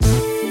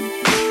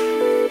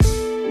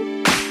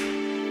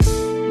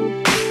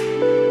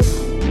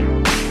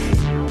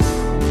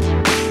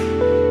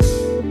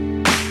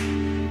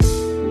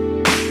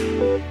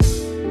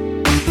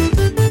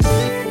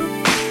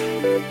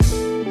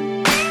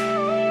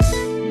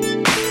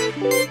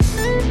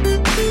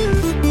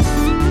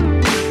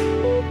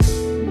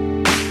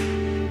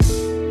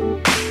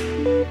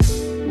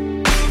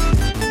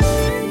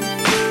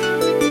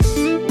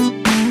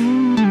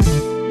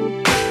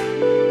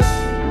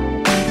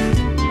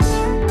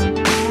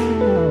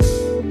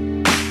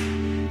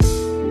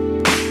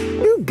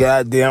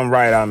Goddamn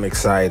right I'm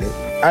excited.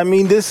 I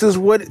mean, this is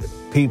what it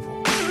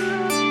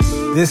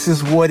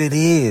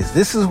is.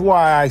 This is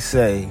why I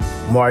say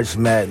March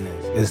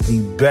Madness is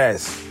the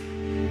best.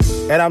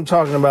 And I'm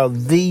talking about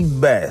the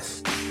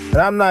best. And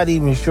I'm not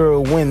even sure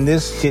when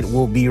this shit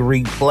will be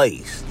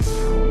replaced.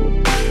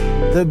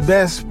 The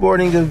best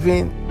sporting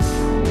event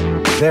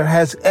there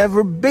has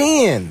ever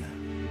been.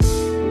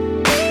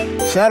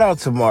 Shout out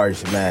to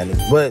March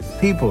Madness. But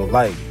people,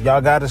 like,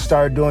 y'all got to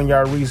start doing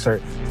y'all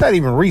research. It's not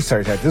even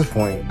research at this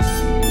point.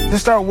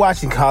 Just start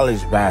watching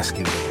college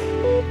basketball.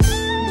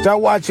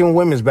 Start watching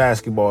women's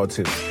basketball,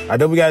 too. I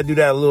know we got to do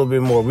that a little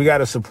bit more. We got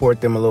to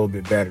support them a little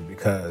bit better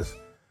because,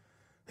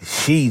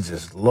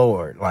 Jesus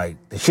Lord, like,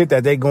 the shit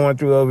that they going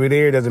through over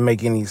there doesn't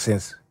make any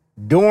sense.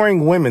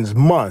 During Women's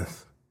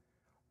Month,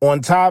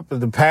 on top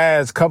of the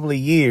past couple of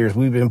years,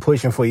 we've been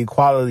pushing for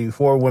equality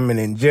for women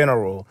in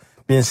general.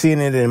 Been seeing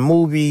it in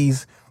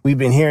movies. We've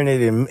been hearing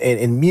it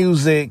in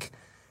music,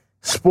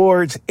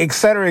 sports, et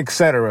cetera, et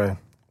cetera.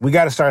 We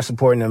got to start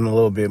supporting them a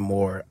little bit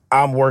more.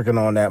 I'm working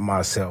on that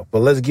myself. But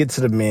let's get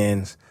to the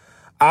men's.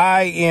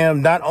 I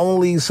am not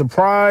only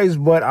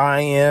surprised, but I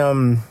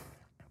am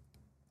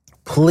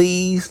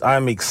pleased.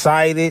 I'm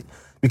excited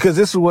because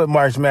this is what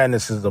March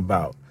Madness is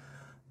about.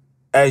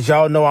 As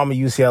y'all know, I'm a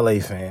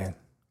UCLA fan.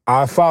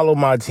 I follow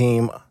my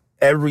team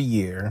every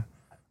year.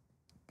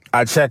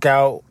 I check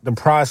out the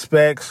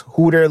prospects,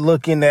 who they're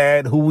looking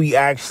at, who we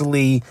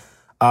actually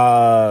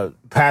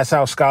pass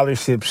out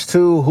scholarships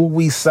to, who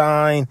we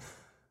sign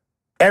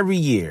every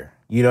year.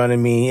 You know what I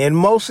mean? And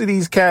most of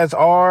these cats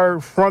are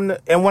from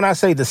and when I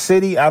say the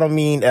city, I don't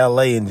mean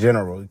LA in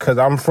general, because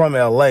I'm from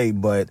LA.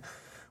 But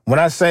when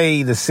I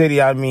say the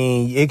city, I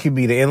mean it could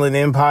be the Inland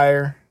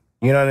Empire.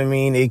 You know what I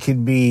mean? It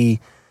could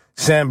be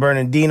San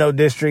Bernardino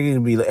district. It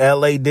could be the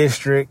LA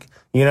district.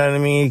 You know what I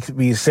mean? It could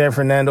be San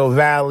Fernando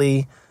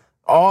Valley.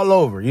 All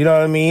over, you know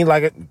what I mean?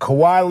 Like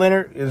Kawhi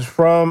Leonard is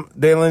from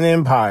the Inland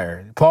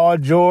Empire. Paul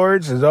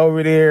George is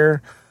over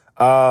there.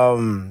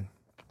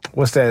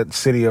 What's that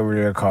city over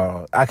there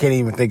called? I can't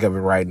even think of it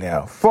right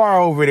now.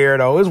 Far over there,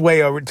 though. It's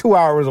way over 2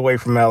 hours away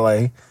from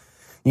LA.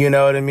 You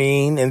know what I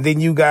mean? And then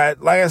you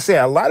got, like I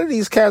said, a lot of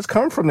these cats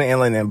come from the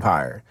Inland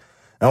Empire.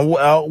 And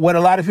what a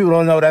lot of people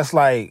don't know, that's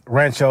like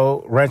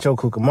Rancho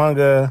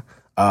Cucamonga,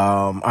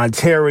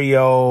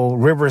 Ontario,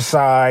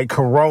 Riverside,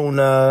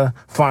 Corona,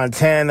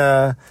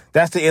 Fontana.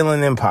 That's the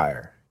Inland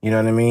Empire. You know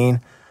what I mean?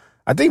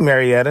 I think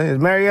Marietta. Is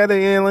Marietta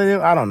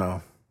Inland? I don't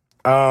know.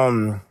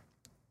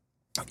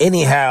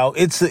 Anyhow,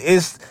 it's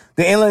the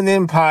Inland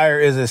Empire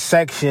is a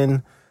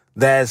section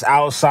that's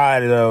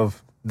outside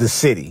of the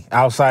city,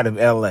 outside of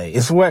LA.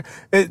 It's where,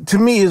 to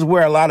me, is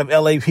where a lot of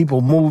LA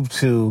people move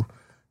to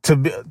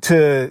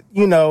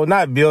you know,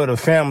 not build a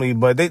family,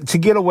 but to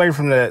get away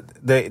from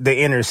the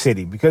inner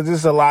city, because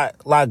there's a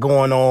lot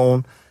going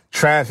on,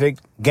 traffic,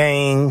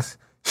 gangs,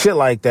 shit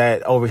like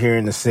that over here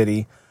in the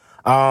city.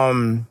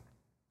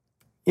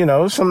 You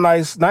know, some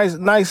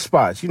nice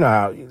spots. You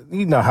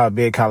know how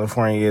big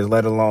California is,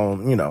 let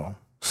alone, you know,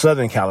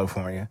 Southern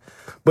California.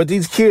 But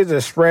these kids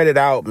are spread it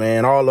out,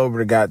 man, all over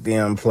the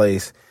goddamn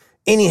place.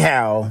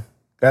 Anyhow,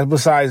 that's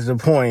besides the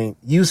point.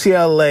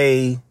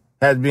 UCLA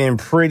has been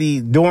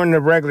during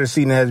the regular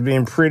season, has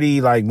been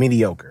pretty, like,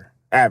 mediocre,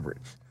 average,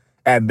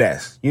 at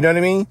best. You know what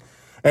I mean?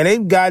 And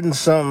they've gotten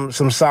some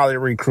solid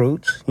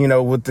recruits, you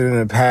know, within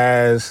the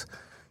past,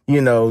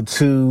 you know,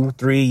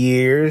 2-3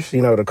 years.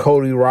 You know, the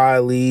Cody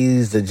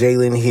Rileys, the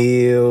Jalen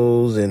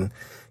Hills, and,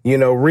 you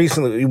know,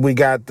 recently we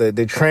got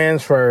the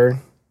transfer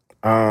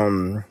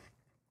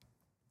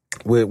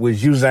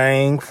with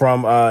Juzang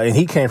from, and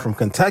he came from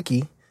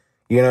Kentucky.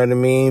 You know what I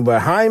mean?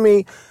 But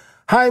Jaime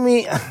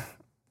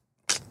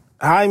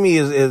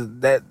is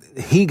that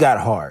he got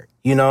hard.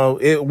 You know,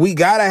 we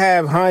gotta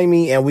have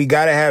Jaime and we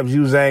gotta have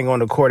Juzang on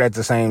the court at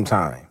the same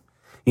time.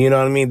 You know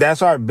what I mean?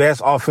 That's our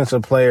best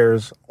offensive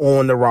players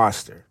on the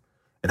roster.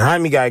 And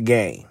Jaime got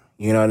game.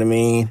 You know what I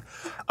mean?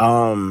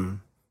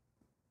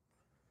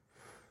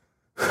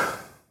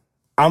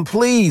 I'm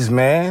pleased,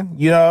 man.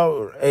 You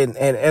know,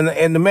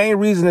 and the main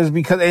reason is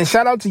because, and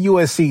shout out to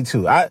USC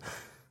too.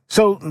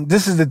 So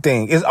this is the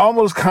thing. It's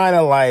almost kind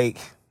of like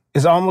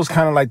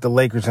the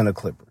Lakers and the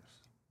Clippers.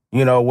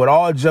 You know, with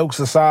all jokes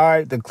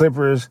aside, the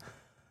Clippers,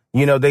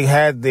 you know, they've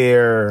had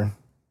their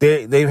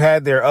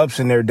ups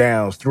and their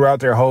downs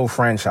throughout their whole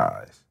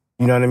franchise.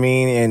 You know what I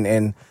mean?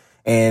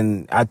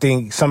 And I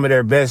think some of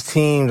their best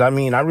teams, I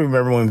mean, I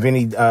remember when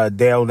Vinny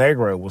Del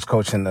Negro was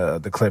coaching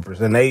the Clippers,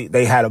 and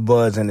they had a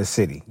buzz in the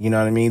city. You know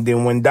what I mean?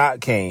 Then when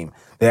Doc came,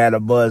 they had a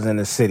buzz in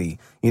the city.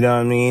 You know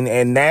what I mean?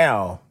 And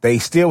now they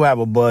still have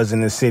a buzz in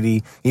the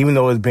city, even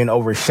though it's been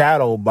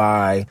overshadowed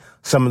by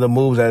some of the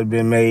moves that have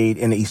been made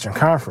in the Eastern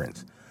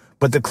Conference.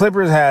 But the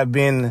Clippers have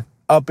been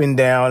up and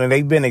down, and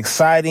they've been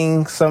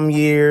exciting some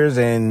years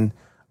and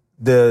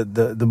the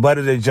butt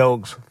of the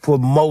jokes for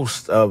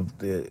most of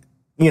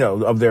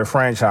of their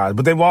franchise.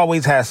 But they've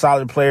always had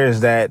solid players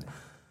that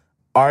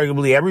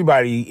arguably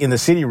everybody in the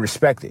city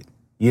respected.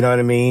 You know what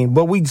I mean?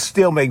 But we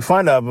still make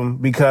fun of them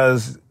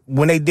because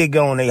when they did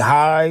go on their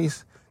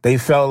highs, they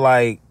felt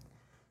like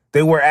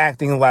they were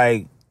acting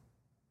like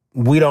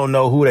we don't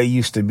know who they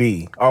used to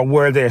be or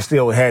where they're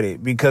still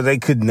headed because they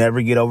could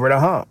never get over the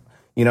hump.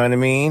 You know what I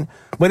mean?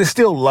 But it's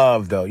still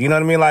love, though. You know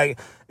what I mean? Like,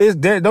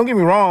 don't get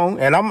me wrong,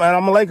 and I'm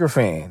a Laker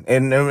fan,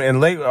 and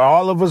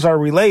all of us are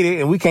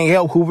related, and we can't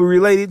help who we're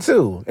related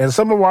to. And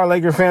some of our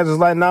Laker fans is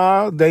like,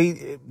 nah,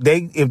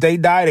 if they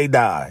die, they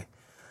die.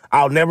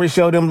 I'll never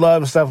show them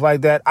love and stuff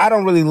like that. I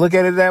don't really look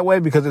at it that way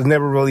because it's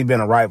never really been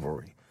a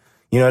rivalry.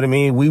 You know what I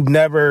mean? We've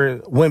never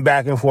went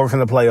back and forth in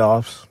the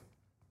playoffs.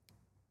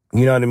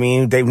 You know what I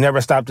mean? They've never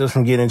stopped us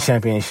from getting a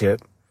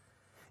championship.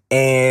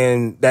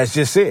 And that's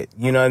just it.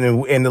 You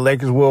know, and the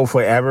Lakers will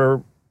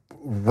forever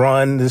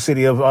run the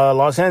city of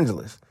Los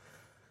Angeles.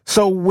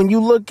 So when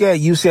you look at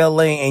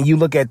UCLA and you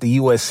look at the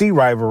USC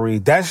rivalry,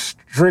 that's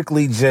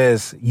strictly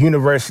just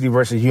university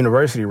versus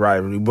university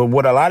rivalry. But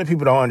what a lot of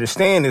people don't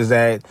understand is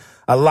that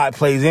a lot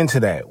plays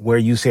into that, where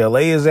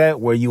UCLA is at,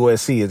 where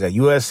USC is at.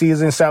 USC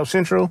is in South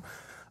Central.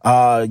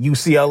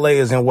 UCLA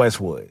is in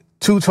Westwood.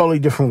 Two totally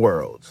different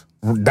worlds.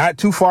 Not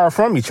too far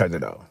from each other,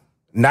 though.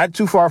 Not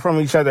too far from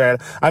each other.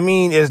 I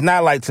mean, it's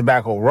not like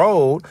Tobacco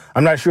Road.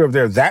 I'm not sure if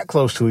they're that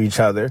close to each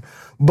other.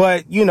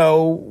 But, you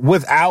know,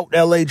 without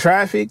LA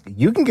traffic,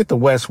 you can get to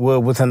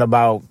Westwood within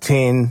about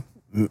 10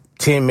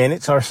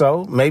 minutes or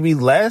so, maybe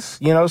less.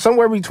 You know,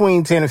 somewhere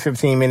between 10 and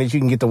 15 minutes, you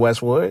can get to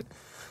Westwood.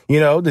 You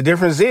know, the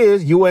difference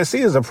is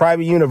USC is a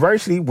private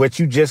university, which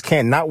you just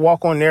cannot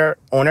walk on their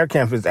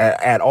campus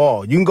at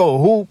all. You can go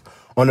hoop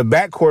on the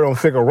backcourt on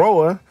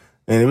Figueroa,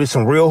 and there was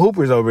some real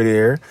hoopers over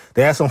there.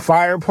 They had some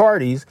fire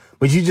parties,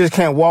 but you just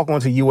can't walk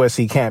onto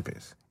USC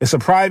campus. It's a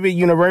private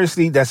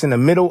university that's in the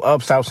middle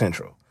of South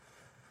Central.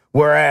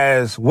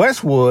 Whereas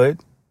Westwood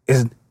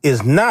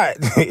is not,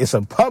 it's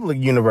a public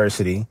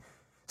university.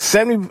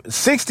 60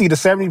 to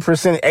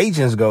 70%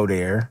 agents go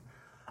there.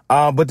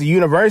 But the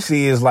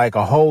university is like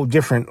a whole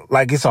different,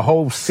 like it's a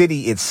whole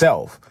city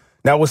itself.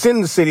 Now, what's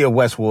in the city of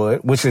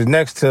Westwood, which is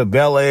next to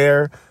Bel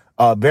Air,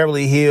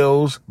 Beverly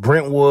Hills,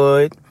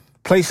 Brentwood,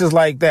 places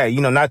like that,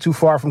 you know, not too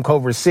far from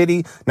Culver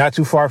City, not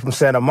too far from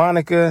Santa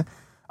Monica,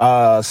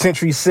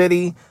 Century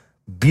City,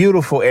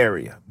 beautiful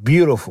area,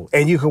 beautiful.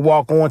 And you can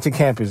walk onto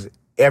campus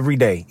every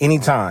day,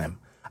 anytime.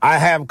 I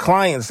have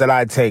clients that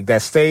I take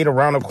that stayed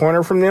around the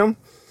corner from them.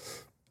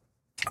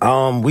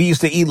 We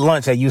used to eat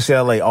lunch at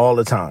UCLA all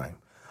the time.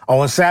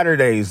 On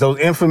Saturdays, those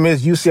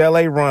infamous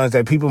UCLA runs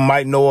that people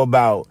might know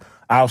about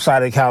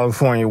outside of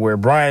California, where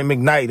Brian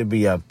McKnight would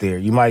be up there.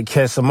 You might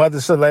catch some other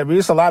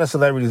celebrities. There's a lot of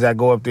celebrities that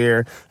go up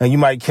there, and you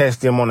might catch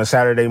them on a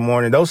Saturday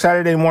morning. Those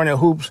Saturday morning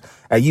hoops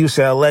at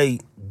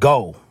UCLA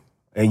go.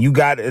 And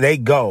they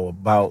go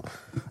about,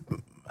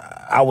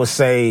 I would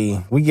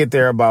say, we get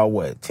there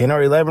about, 10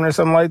 or 11 or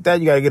something like that?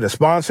 You got to get a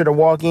sponsor to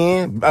walk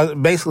in.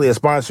 Basically, a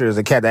sponsor is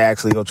a cat that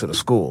actually go to the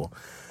school.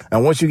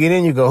 And once you get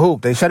in, you go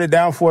hoop. They shut it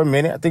down for a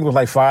minute. I think it was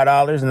like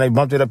 $5, and they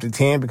bumped it up to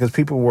 10 because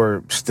people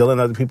were stealing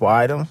other people's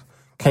items.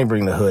 Can't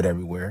bring the hood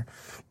everywhere.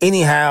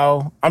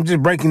 Anyhow, I'm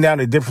just breaking down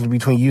the difference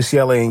between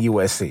UCLA and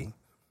USC.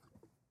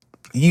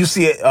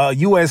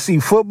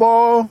 USC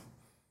football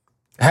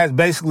has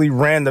basically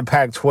ran the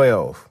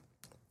Pac-12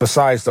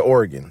 besides the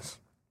Oregons.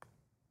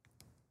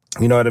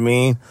 You know what I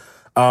mean?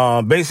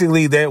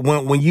 Basically, that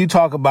when you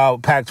talk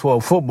about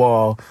Pac-12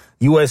 football,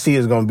 USC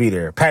is going to be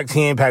there.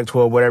 Pac-10,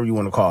 Pac-12, whatever you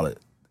want to call it.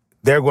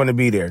 They're going to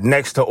be there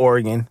next to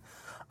Oregon.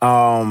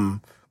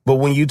 But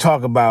when you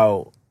talk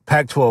about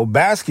Pac-12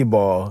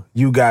 basketball,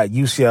 you got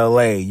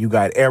UCLA, you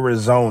got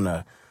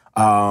Arizona,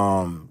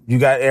 you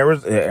got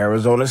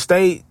Arizona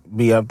State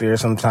be up there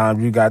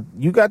sometimes. You got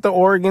the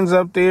Oregons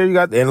up there.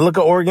 And look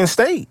at Oregon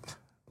State.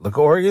 Look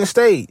at Oregon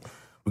State.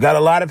 We got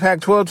a lot of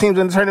Pac-12 teams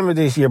in the tournament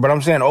this year, but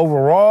I'm saying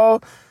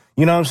overall,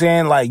 you know what I'm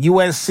saying? Like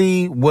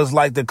USC was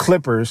like the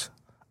Clippers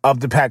of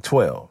the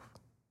Pac-12.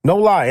 No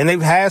lie. And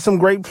they've had some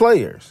great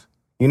players.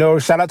 You know,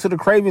 shout out to the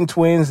Craven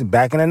twins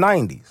back in the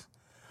 90s.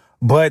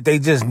 But they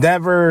just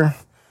never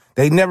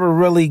was never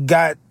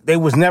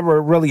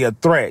really a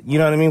threat. You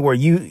know what I mean? Where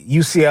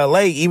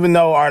UCLA, even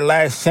though our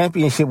last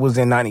championship was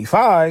in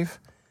 95,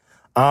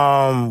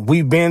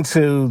 we've been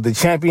to the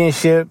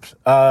championships.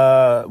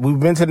 We've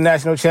been to the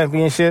national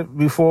championship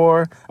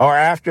before or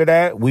after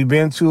that. We've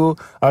been to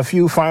a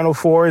few Final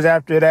Fours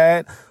after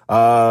that.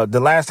 The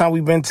last time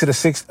we've been to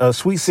the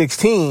Sweet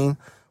 16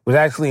 was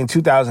actually in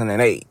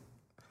 2008.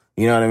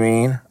 You know what I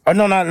mean? Oh,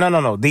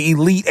 no. The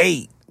Elite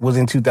Eight was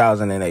in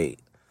 2008.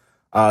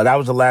 That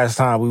was the last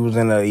time we was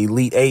in the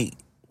Elite Eight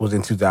was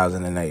in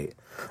 2008.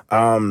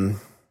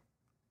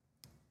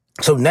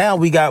 So now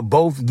we got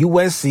both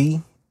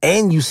USC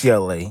and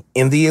UCLA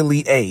in the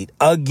Elite Eight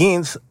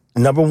against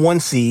number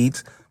one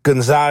seeds,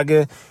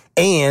 Gonzaga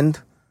and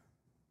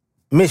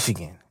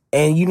Michigan.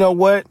 And you know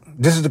what?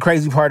 This is the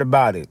crazy part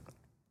about it.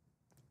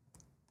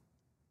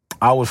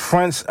 I was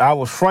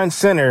front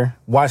center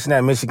watching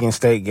that Michigan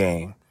State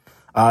game.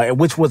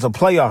 Which was a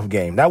playoff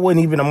game. That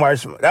wasn't even a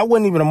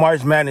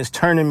March Madness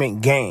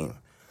tournament game.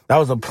 That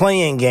was a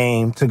playing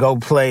game to go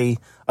play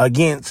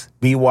against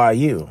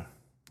BYU.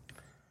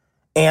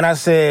 And I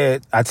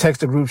texted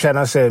the group chat and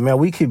I said, man,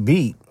 we could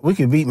beat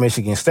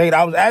Michigan State.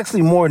 I was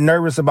actually more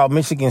nervous about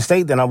Michigan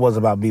State than I was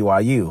about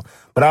BYU.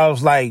 But I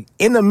was like,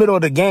 in the middle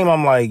of the game,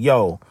 I'm like,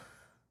 yo,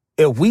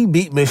 if we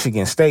beat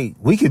Michigan State,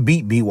 we could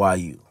beat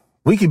BYU.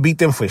 We could beat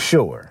them for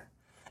sure.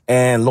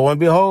 And lo and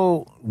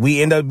behold,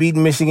 we end up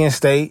beating Michigan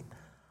State.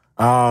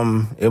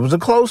 It was a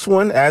close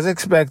one, as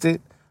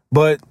expected,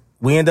 but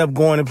we end up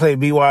going to play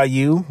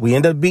BYU. We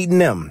end up beating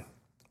them.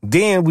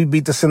 Then we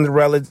beat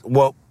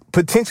the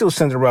potential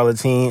Cinderella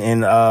team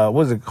in,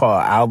 what is it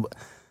called?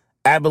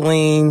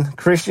 Abilene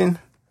Christian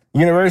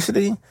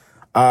University.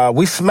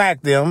 We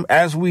smacked them,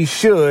 as we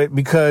should,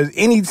 because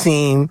any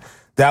team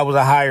that was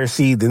a higher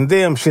seed than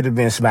them should have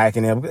been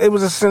smacking them. It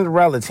was a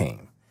Cinderella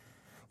team,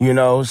 you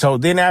know? So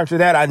then after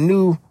that, I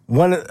knew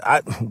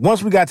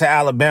once we got to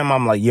Alabama,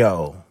 I'm like,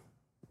 yo,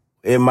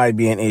 it might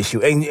be an issue.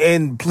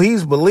 And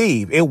please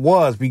believe it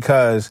was,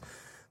 because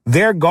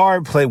their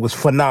guard play was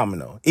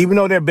phenomenal. Even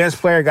though their best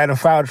player got in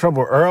foul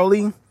trouble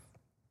early,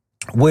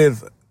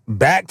 with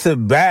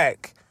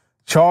back-to-back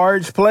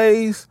charge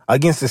plays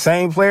against the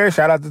same player,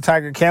 shout out to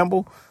Tiger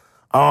Campbell,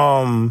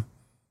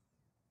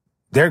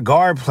 their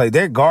guard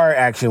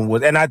action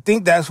was, and I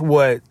think that's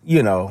what,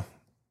 you know,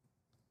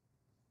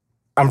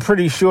 I'm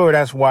pretty sure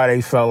that's why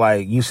they felt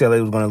like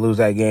UCLA was going to lose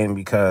that game,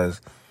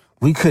 because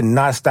we could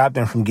not stop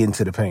them from getting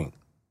to the paint.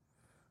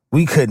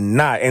 We could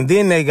not. And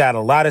then they got a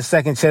lot of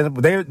second chances,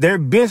 but their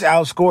bench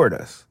outscored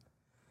us.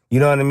 You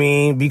know what I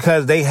mean?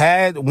 Because they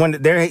had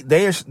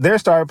their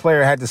star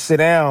player had to sit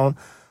down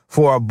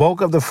for a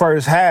bulk of the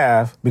first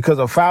half because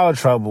of foul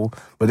trouble.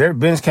 But their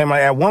bench came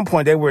out at one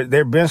point.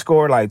 Their bench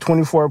scored like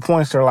 24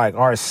 points to like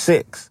our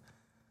 6.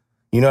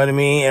 You know what I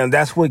mean? And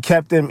that's what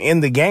kept them in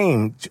the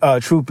game.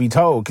 Truth be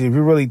told, because if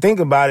you really think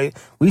about it,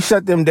 we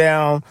shut them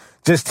down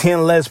just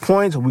 10 less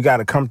points. We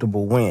got a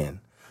comfortable win.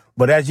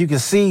 But as you can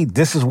see,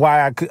 this is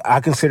why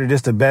I consider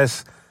this the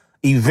best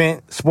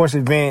sports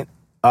event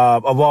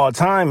of all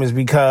time, is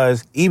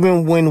because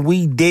even when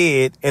we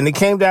did, and it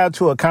came down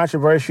to a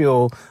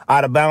controversial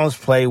out of bounds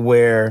play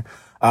where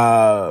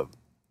the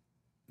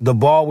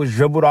ball was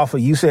dribbled off a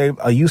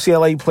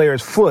UCLA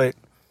player's foot,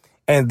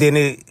 and then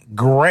it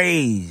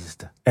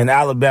grazed an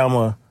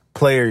Alabama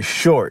player's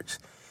shorts.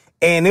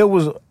 And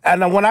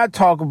when I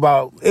talk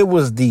about, it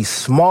was the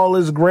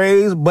smallest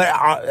graze, but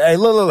hey,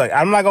 look,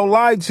 I'm not gonna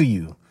lie to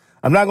you.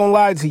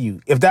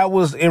 If that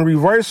was in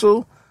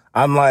reversal,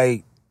 I'm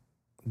like,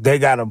 they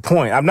got a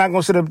point. I'm not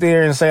gonna sit up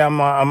there and say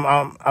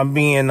I'm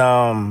being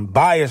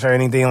biased or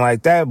anything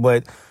like that,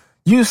 but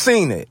you've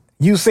seen it.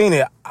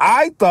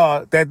 I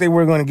thought that they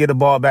were going to get the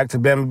ball back to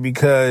Bama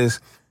because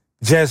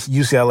just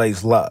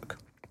UCLA's luck.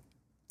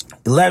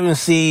 11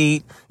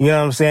 seed, you know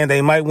what I'm saying?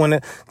 They might want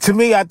to. To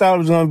me, I thought it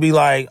was going to be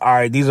like, all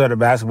right, these are the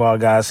basketball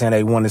guys saying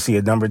they want to see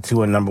a number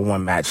 2 and number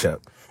 1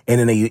 matchup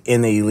in the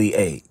Elite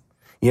 8.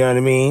 You know what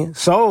I mean?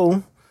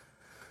 So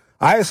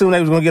I assumed they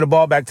was going to get a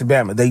ball back to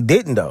Bama. They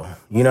didn't, though.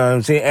 You know what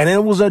I'm saying? And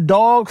it was a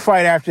dog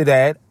fight after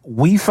that.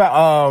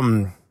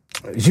 Juzang,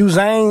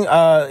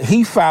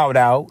 he fouled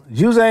out.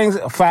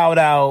 Juzang fouled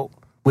out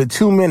with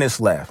 2 minutes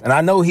left. And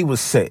I know he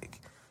was sick.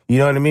 You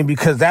know what I mean?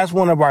 Because that's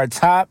one of our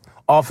top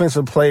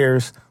offensive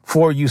players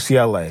for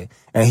UCLA.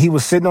 And he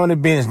was sitting on the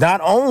bench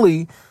not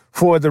only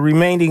for the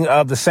remaining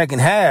of the second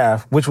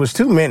half, which was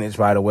 2 minutes,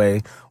 by the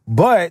way,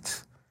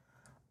 but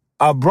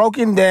a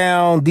broken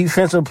down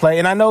defensive play.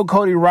 And I know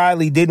Cody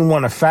Riley didn't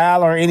want to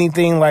foul or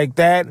anything like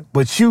that,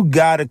 but you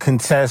got to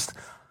contest.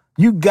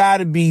 You got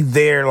to be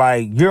there.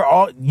 Like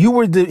he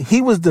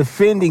was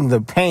defending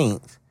the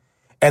paint,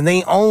 and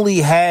they only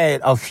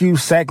had a few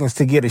seconds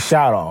to get a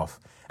shot off.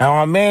 And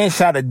our man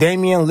shot a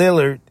Damian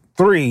Lillard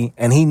 3,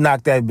 and he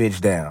knocked that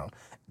bitch down.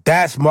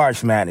 That's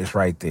March Madness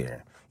right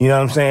there. You know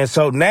what I'm saying?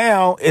 So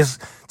now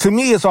to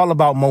me, it's all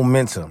about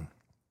momentum.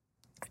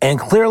 And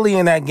clearly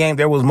in that game,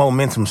 there was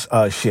momentum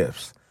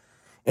shifts.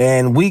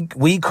 And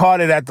we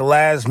caught it at the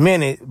last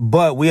minute,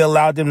 but we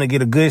allowed them to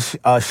get a good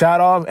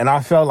shot off. And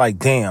I felt like,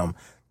 damn,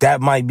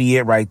 that might be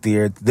it right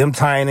there. Them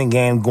tying the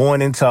game,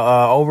 going into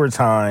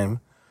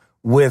overtime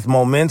with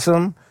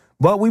momentum.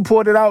 But we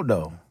pulled it out,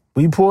 though.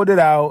 We pulled it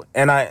out.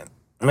 And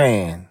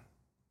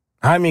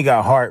Jaime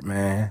got heart,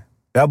 man.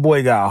 That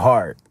boy got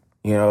heart.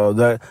 You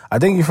know, I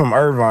think he's from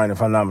Irvine,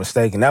 if I'm not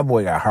mistaken. That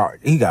boy got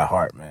heart. He got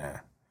heart, man.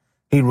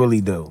 He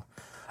really do.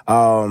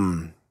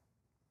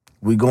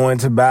 We go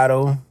into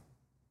battle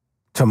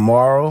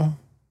tomorrow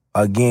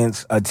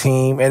against a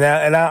team, and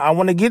I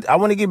want to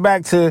get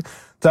back to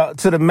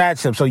the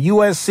matchup. So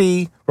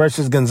USC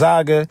versus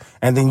Gonzaga,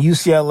 and then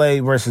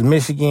UCLA versus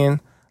Michigan.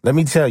 Let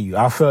me tell you,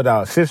 I filled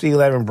out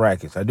 50-11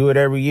 brackets. I do it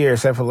every year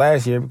except for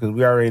last year because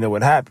we already know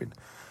what happened.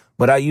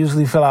 But I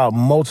usually fill out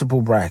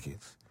multiple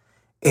brackets.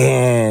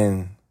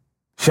 And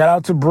shout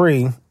out to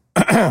Bree.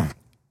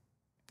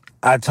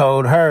 I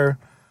told her,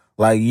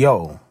 like,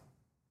 yo,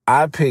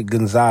 I pick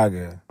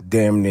Gonzaga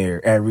damn near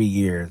every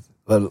year,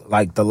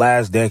 like the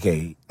last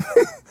decade.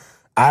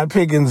 I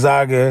pick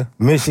Gonzaga,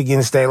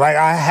 Michigan State. Like,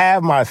 I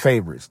have my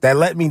favorites that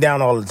let me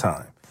down all the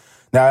time.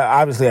 Now,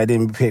 obviously, I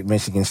didn't pick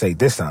Michigan State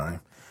this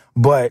time,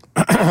 but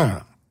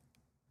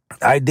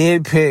I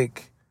did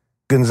pick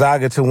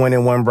Gonzaga to win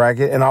in one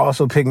bracket, and I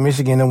also picked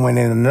Michigan to win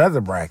in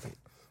another bracket.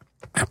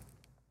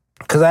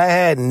 Because I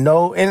had and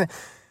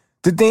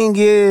the thing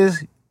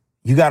is,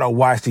 you got to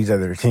watch these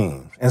other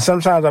teams. And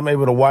sometimes I'm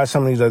able to watch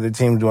some of these other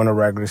teams during the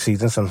regular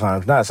season,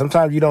 sometimes not.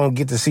 Sometimes you don't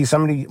get to see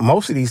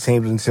most of these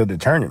teams until the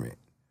tournament.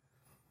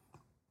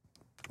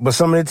 But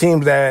some of the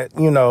teams that,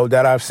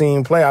 that I've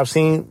seen play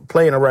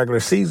in a regular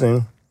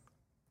season,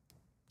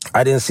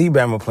 I didn't see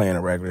Bama play in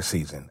a regular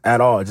season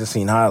at all. I just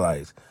seen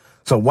highlights.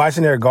 So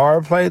watching their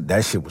guard play,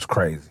 that shit was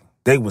crazy.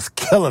 They was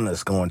killing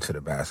us going to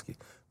the basket.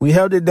 We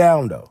held it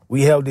down,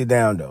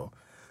 though.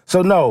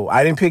 So, no,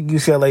 I didn't pick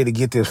UCLA to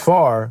get this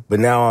far, but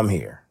now I'm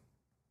here.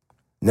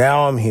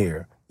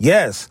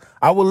 Yes,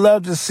 I would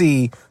love to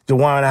see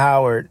Juwan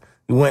Howard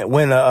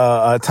win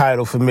a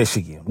title for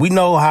Michigan. We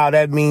know how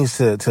that means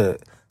to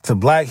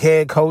black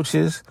head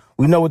coaches.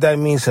 We know what that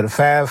means to the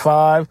Fab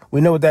Five.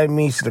 We know what that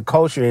means to the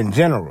culture in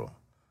general.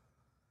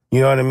 You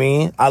know what I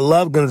mean? I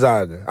love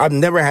Gonzaga. I've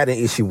never had an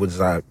issue with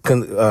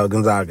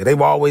Gonzaga. They've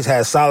always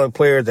had solid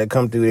players that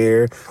come through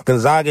there.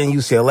 Gonzaga and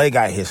UCLA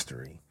got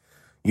history.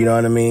 You know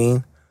what I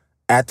mean?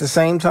 At the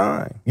same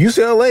time,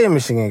 UCLA and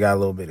Michigan got a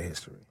little bit of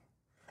history.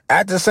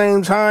 At the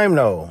same time,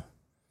 though,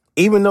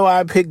 even though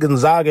I picked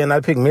Gonzaga and I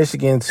picked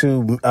Michigan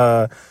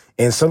to,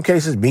 in some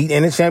cases, beat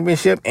in the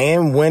championship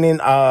and winning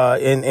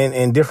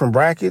in different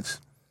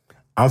brackets,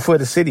 I'm for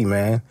the city,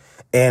 man.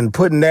 And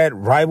putting that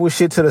rival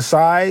shit to the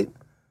side,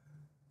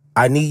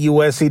 I need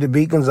USC to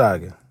beat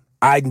Gonzaga.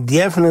 I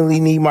definitely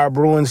need my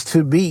Bruins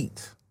to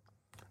beat.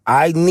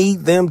 I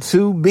need them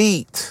to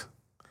beat.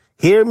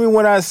 Hear me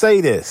when I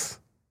say this.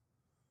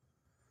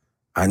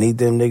 I need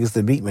them niggas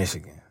to beat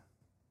Michigan.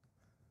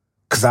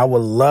 Because I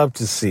would love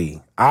to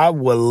see a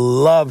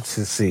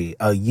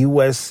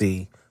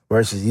USC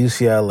versus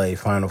UCLA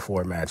Final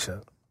Four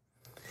matchup.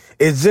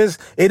 It's just,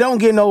 it don't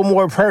get no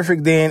more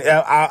perfect than,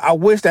 I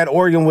wish that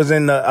Oregon was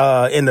in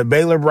the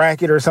Baylor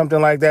bracket or something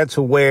like that,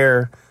 to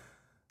where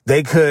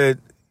we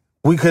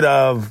could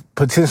have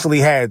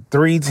potentially had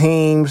three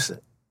teams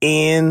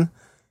in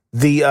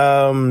the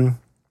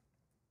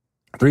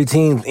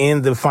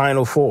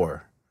Final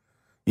Four.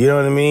 You know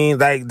what I mean?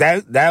 Like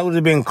that would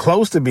have been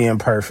close to being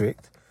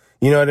perfect.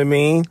 You know what I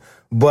mean?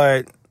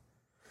 But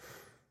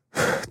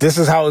this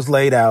is how it's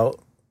laid out.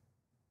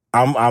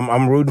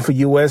 I'm rooting for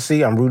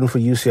USC. I'm rooting for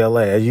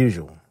UCLA as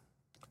usual,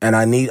 and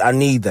I need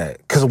that,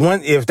 because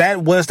if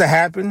that was to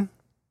happen,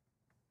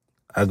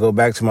 I go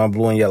back to my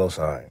blue and yellow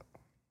side.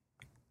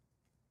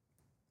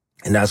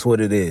 And that's what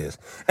it is.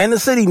 And the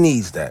city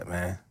needs that,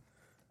 man.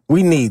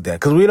 We need that.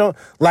 Because we don't,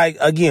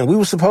 again, we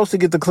were supposed to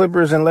get the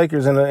Clippers and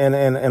Lakers in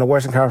a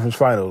Western Conference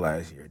final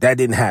last year. That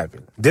didn't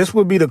happen. This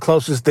would be the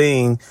closest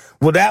thing.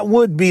 Well, that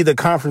would be the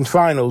conference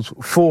finals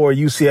for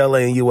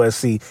UCLA and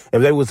USC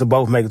if they was to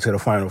both make it to the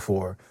Final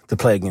Four to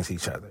play against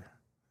each other.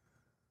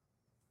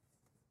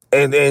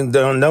 And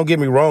don't get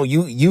me wrong,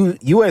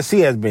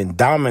 USC has been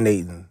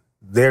dominating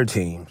their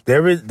teams.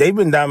 They've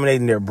been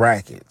dominating their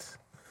brackets.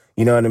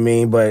 You know what I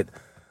mean? But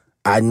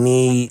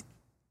Gonzaga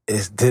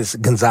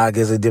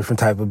is a different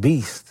type of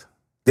beast.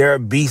 They're a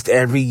beast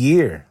every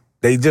year.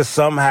 They just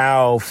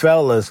somehow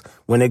fail us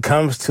when it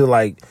comes to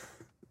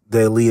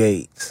the Elite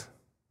Eights,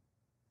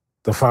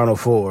 the Final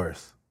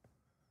Fours.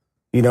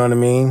 You know what I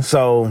mean?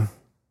 So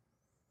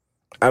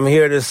I'm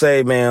here to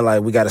say,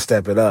 man, we got to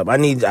step it up. I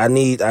need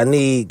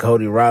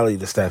Cody Riley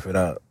to step it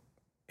up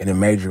in a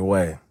major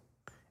way.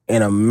 You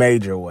know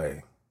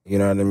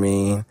what I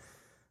mean?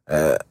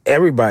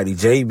 Everybody,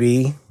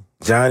 JB,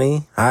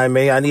 Johnny,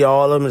 Jaime, I need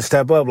all of them to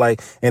step up.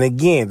 And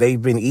again,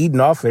 they've been eating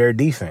off of their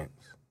defense.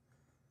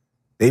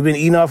 Even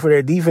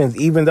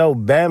though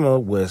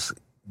Bama was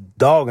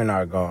dogging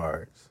our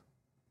guards.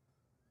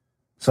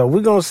 So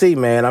we're going to see,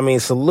 man. I mean,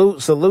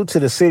 salute to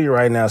the city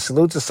right now.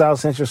 Salute to South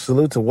Central.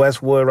 Salute to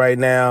Westwood right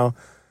now.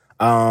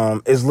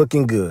 It's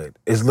looking good.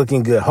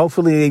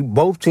 Hopefully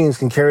both teams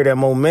can carry that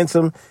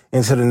momentum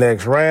into the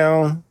next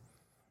round.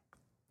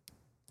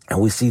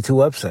 And we see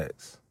two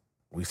upsets.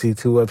 Let's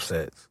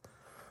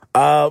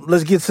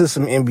get to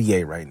some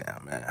NBA right now,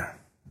 man.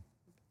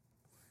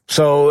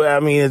 So,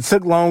 I mean, it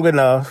took long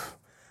enough.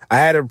 I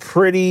had a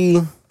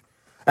pretty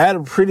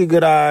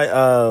good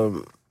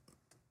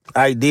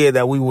idea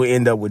that we would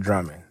end up with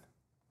Drummond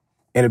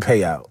in a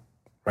payout,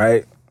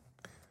 right?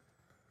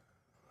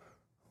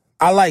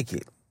 I like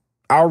it.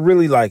 I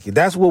really like it.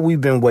 That's what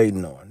we've been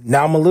waiting on.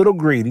 Now, I'm a little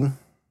greedy.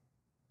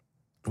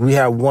 We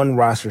have one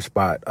roster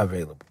spot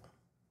available.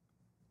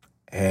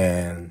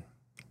 And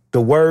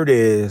the word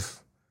is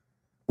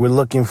we're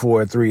looking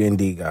for a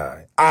 3-and-D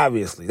guy.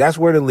 Obviously, that's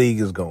where the league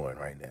is going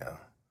right now.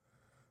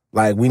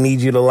 We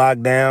need you to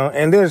lock down.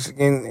 And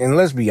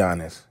let's be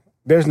honest,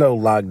 there's no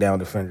lockdown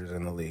defenders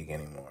in the league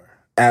anymore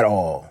at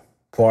all.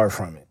 Far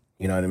from it.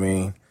 You know what I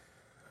mean?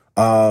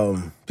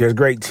 There's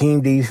great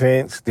team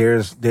defense.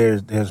 There's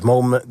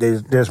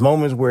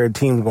moments where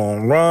teams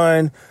going to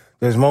run.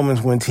 There's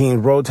moments when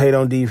teams rotate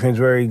on defense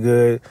very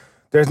good.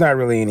 There's not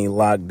really any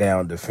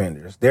lockdown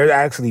defenders. They're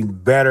actually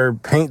better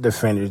paint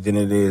defenders than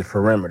it is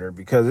perimeter,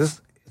 because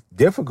it's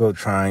difficult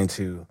trying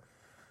to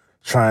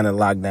trying to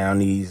lock down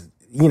these.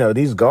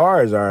 These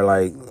guards are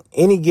like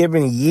any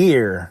given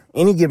year,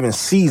 any given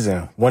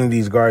season, one of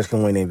these guards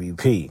can win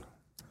MVP.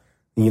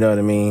 You know what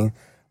I mean?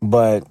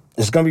 But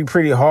it's going to be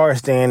pretty hard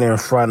standing in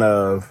front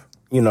of,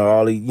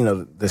 all the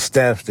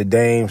Stephs, the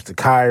Dames, the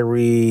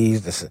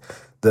Kyries,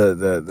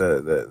 the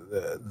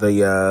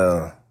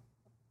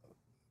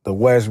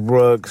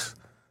Westbrooks,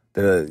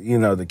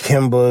 the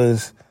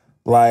Kimbas.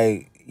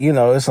 Like,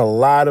 it's a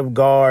lot of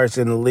guards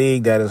in the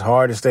league that is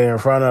hard to stay in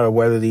front of,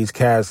 whether these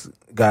cats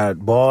got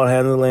ball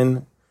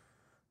handling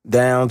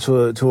down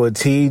to a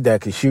T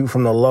that can shoot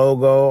from the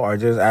logo or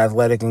just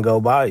athletic and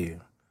go by you.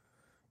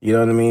 You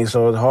know what I mean?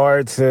 So it's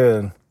hard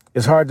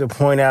to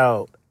point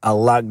out a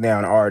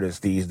lockdown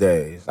artist these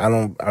days. I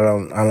don't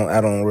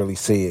really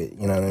see it.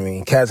 You know what I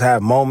mean? Cats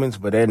have moments,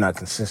 but they're not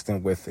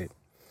consistent with it.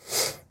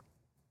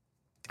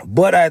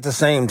 But at the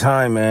same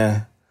time,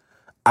 man,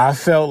 I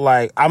felt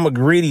like I'm a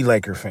greedy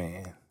Laker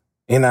fan.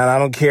 And I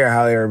don't care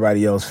how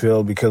everybody else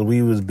feels because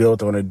we was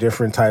built on a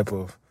different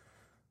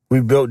we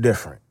built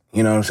different.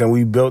 You know what I'm saying?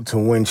 We built to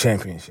win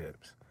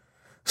championships.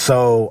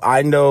 So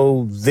I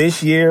know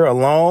this year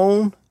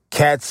alone,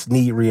 cats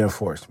need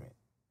reinforcement.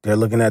 They're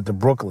looking at the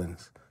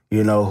Brooklyns,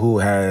 who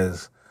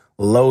has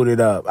loaded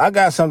up. I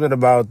got something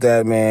about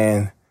that,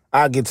 man.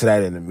 I'll get to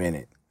that in a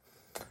minute.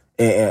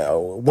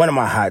 And one of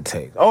my hot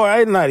takes. Oh,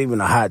 it's not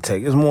even a hot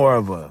take. It's more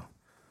of a,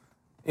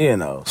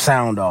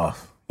 sound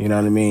off. You know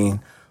what I mean?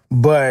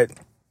 But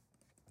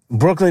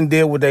Brooklyn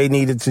did what they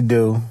needed to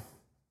do.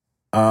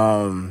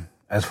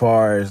 As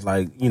far as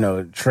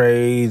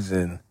trades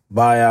and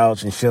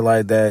buyouts and shit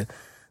like that.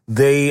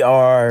 They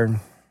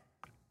are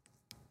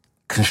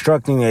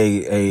constructing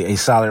a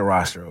solid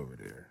roster over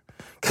there.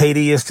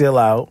 KD is still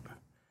out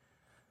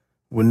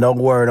with no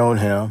word on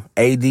him.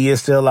 AD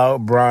is still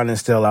out. Bron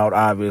is still out,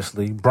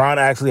 obviously. Bron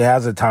actually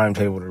has a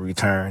timetable to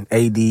return.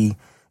 AD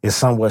is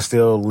somewhat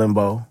still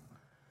limbo.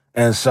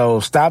 And so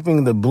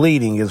stopping the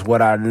bleeding is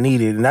what I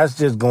needed. And that's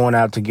just going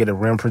out to get a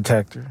rim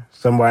protector.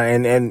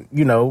 Somebody, and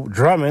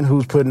Drummond,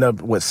 who's putting up,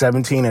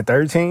 17 and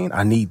 13?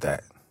 I need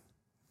that.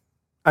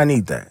 You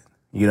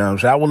know what I'm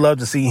saying? I would love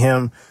to see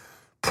him,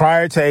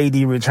 prior to AD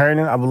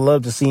returning, I would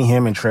love to see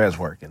him and Trez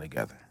working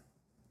together.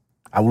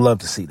 I would love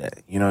to see that.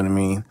 You know what I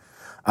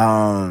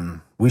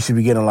mean? We should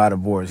be getting a lot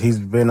of boards. He's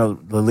been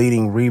the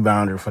leading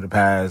rebounder for the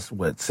past,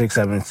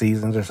 6-7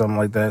 seasons or something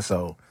like that.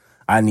 So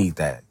I need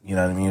that. You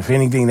know what I mean? If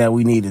anything that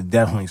we need is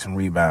definitely some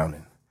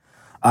rebounding.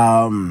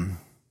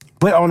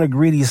 But on the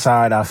greedy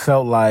side, I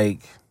felt like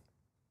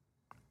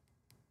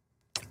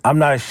I'm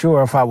not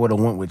sure if I would have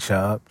went with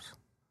Chubbs.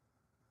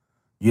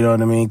 You know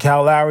what I mean?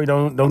 Kyle Lowry,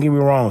 don't get me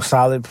wrong,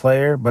 solid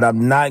player, but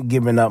I'm not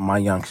giving up my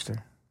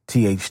youngster,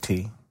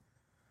 THT.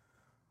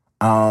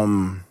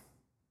 I'm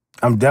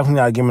definitely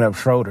not giving up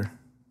Schroeder.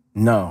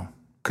 No,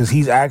 because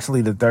he's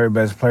actually the third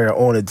best player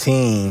on the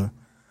team.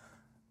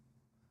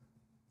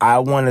 I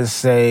want to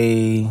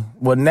say,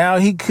 now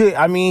he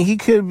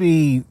could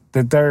be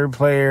the third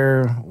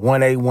player,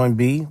 1A,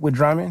 1B with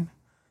Drummond.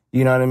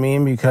 You know what I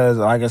mean? Because,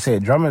 like I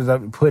said,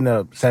 Drummond's putting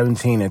up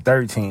 17 and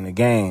 13 a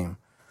game.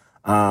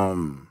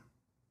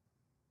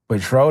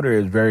 But Schroeder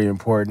is very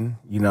important,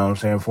 you know what I'm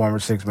saying, former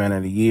sixth man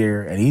of the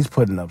year, and he's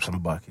putting up some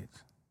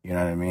buckets. You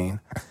know what I mean?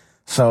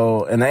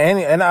 So, and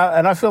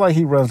I feel like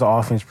he runs the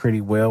offense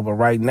pretty well, but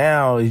right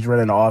now he's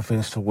running the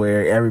offense to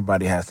where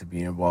everybody has to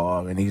be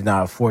involved, and he's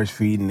not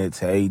force-feeding it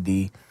to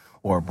AD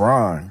or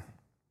Bron.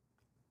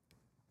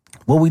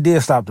 Well, we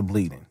did stop the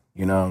bleeding,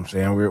 you know what I'm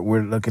saying?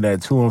 We're looking at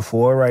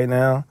 2-4 right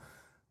now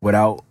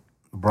without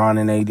Bron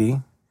and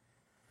AD.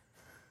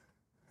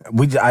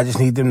 I just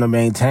need them to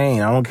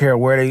maintain. I don't care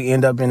where they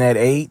end up in that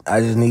 8. I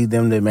just need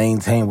them to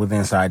maintain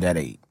inside that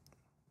 8.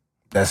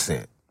 That's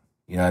it.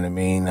 You know what I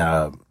mean?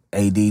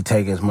 AD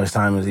take as much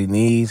time as he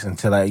needs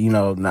until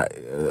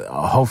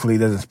hopefully it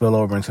doesn't spill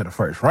over into the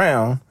first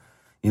round.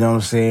 You know what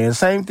I'm saying?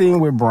 Same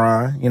thing with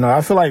Bron. I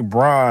feel like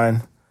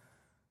Bron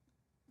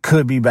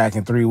could be back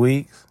in 3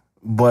 weeks,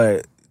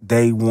 but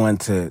they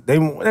want to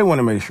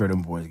make sure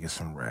them boys get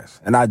some rest.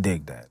 And I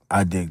dig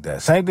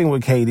that. Same thing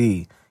with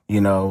KD.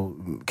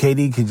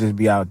 KD could just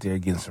be out there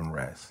getting some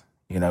rest,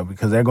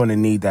 because they're going to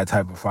need that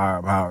type of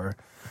firepower.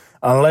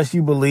 Unless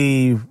you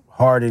believe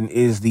Harden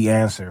is the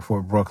answer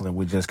for Brooklyn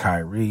with just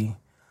Kyrie.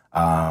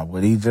 But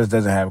he just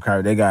doesn't have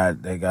Kyrie. They got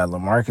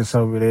LaMarcus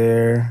over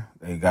there.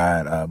 They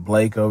got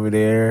Blake over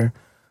there.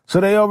 So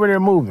they over there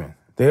moving.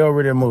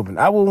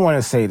 I would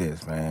want to say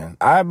this, man.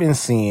 I've been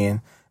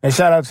seeing, and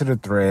shout out to the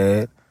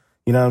thread,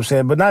 you know what I'm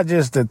saying? But not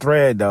just the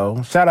thread,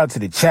 though. Shout out to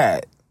the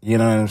chat, you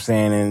know what I'm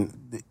saying? And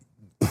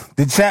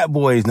the chat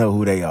boys know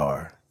who they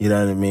are. You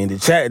know what I mean? The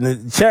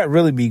chat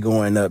really be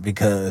going up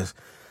because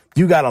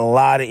you got a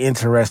lot of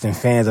interesting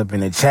fans up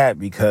in the chat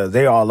because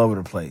they're all over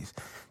the place.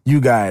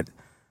 You got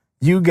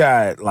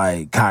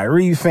like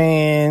Kyrie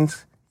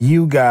fans.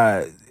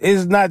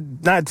 It's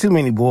not too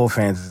many Bull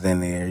fans in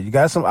there. You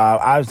got some,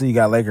 obviously you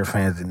got Laker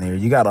fans in there.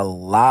 You got a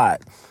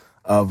lot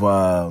of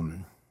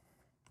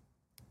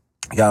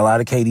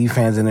KD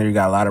fans in there. You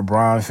got a lot of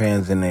Bron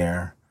fans in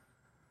there.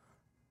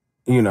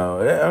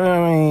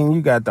 I mean,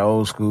 you got the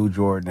old school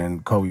Jordan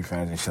and Kobe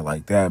fans and shit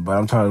like that, but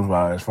I'm talking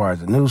about as far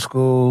as the new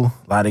school,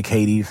 a lot of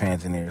KD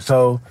fans in there.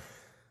 So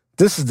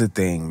this is the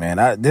thing,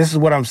 man. This is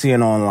what I'm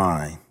seeing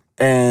online,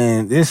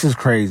 and this is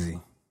crazy.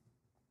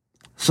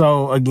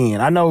 So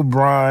again, I know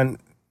Bron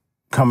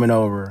coming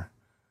over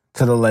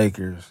to the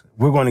Lakers,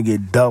 we're going to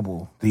get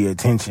double the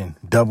attention,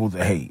 double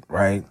the hate,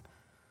 right?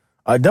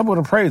 Double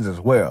the praise as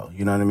well.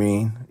 You know what I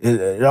mean?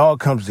 It all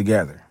comes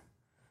together.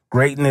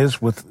 Greatness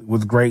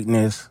with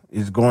greatness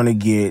is going to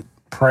get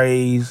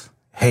praise,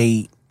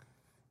 hate,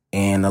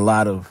 and a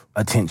lot of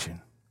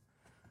attention.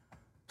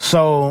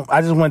 So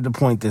I just wanted to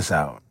point this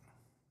out.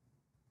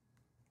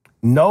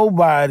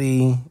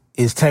 Nobody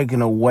is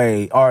taking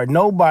away, or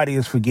nobody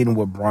is forgetting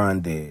what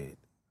Bron did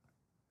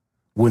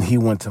when he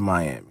went to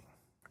Miami,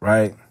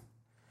 right?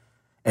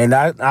 And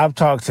I've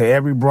talked to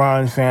every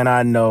Bron fan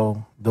I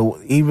know,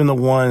 even the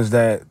ones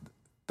that's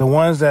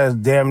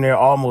damn near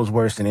almost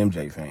worse than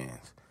MJ fans.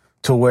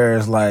 To where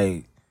it's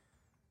like,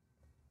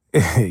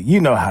 you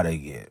know how they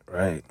get,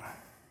 right?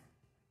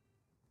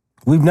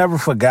 We've never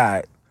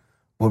forgot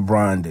what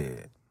Bron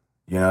did.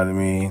 You know what I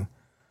mean?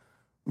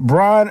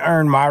 Bron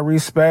earned my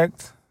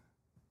respect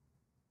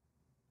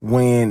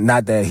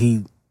not that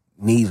he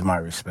needs my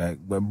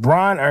respect, but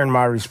Bron earned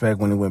my respect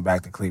when he went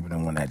back to Cleveland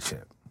and won that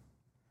chip.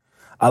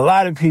 A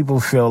lot of people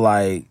feel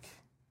like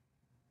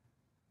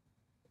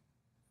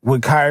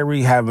with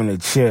Kyrie having a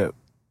chip,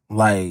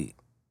 like,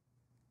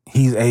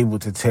 he's able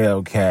to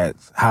tell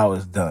cats how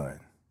it's done.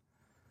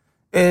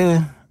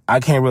 I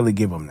can't really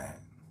give him that.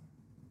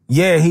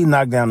 Yeah, he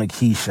knocked down a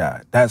key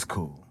shot. That's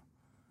cool.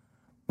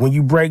 When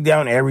you break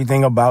down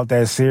everything about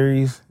that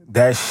series,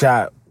 that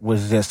shot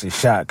was just a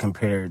shot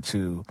compared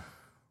to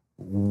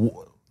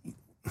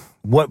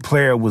what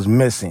player was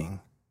missing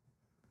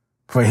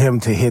for him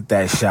to hit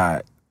that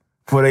shot,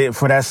 for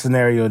that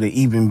scenario to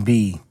even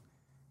be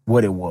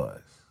what it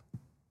was.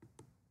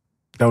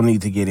 Don't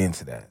need to get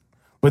into that.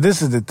 But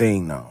this is the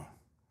thing, though.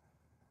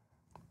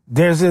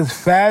 There's this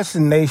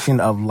fascination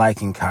of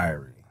liking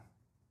Kyrie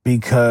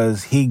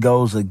because he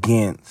goes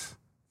against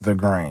the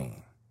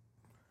grain.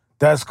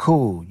 That's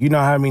cool. You know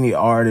how many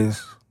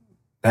artists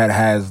that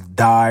has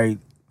died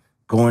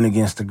going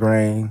against the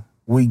grain?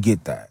 We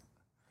get that.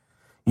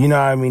 You know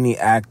how many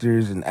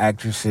actors and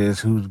actresses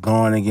who's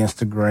gone against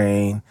the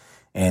grain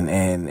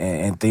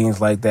and things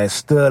like that,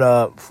 stood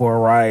up for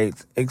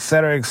rights, et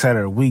cetera, et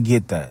cetera. We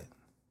get that.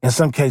 In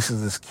some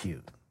cases, it's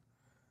cute,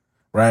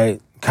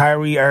 right?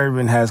 Kyrie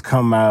Irving has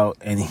come out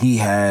and he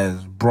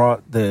has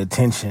brought the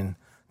attention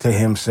to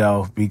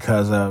himself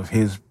because of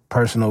his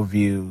personal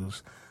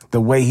views, the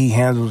way he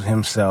handles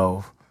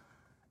himself,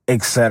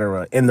 et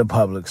cetera, in the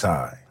public's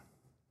eye.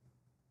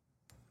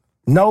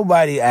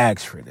 Nobody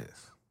asked for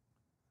this.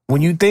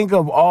 When you think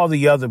of all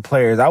the other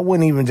players, I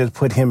wouldn't even just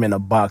put him in a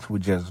box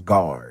with just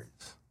guards.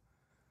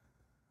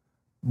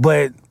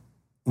 But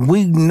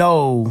we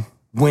know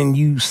when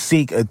you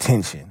seek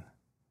attention,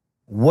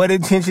 what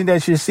attention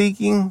that you're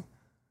seeking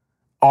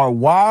or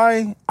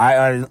why,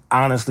 I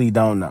honestly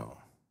don't know.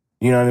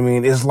 You know what I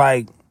mean? It's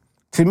like,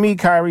 to me,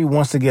 Kyrie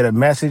wants to get a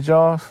message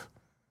off,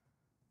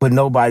 but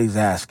nobody's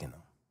asking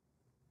him.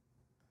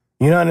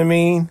 You know what I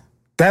mean?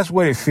 That's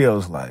what it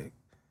feels like.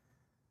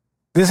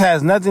 This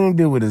has nothing to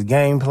do with his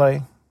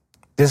gameplay.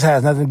 This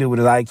has nothing to do with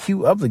his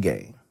IQ of the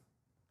game.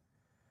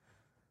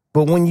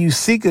 But when you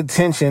seek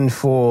attention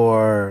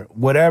for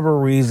whatever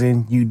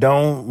reason, you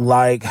don't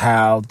like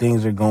how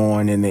things are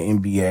going in the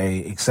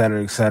NBA, et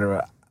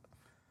cetera,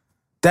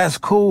 that's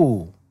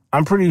cool.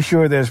 I'm pretty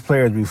sure there's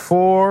players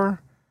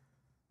before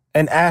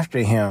and after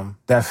him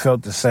that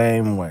felt the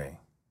same way.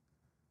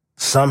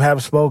 Some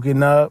have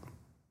spoken up,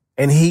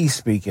 and he's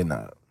speaking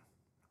up,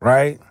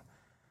 right?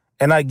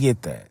 And I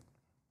get that.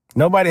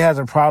 Nobody has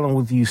a problem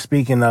with you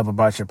speaking up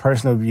about your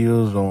personal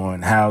views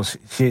on how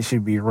shit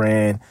should be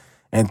ran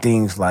and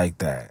things like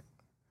that.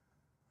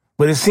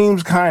 But it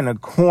seems kind of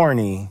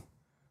corny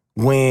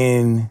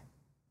when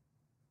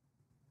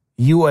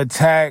you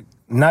attack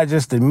not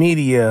just the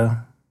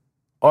media,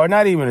 or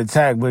not even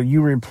attack, but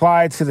you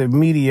reply to the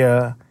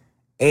media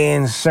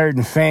and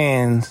certain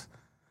fans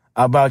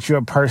about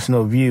your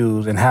personal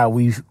views and how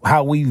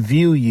we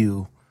view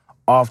you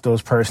off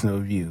those personal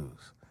views.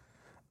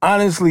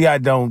 Honestly, I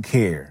don't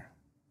care.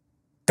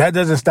 That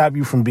doesn't stop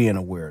you from being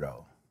a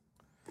weirdo.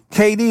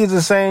 KD is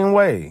the same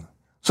way.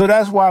 So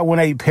that's why when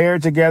they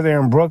paired together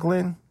in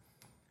Brooklyn,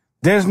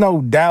 there's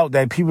no doubt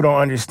that people don't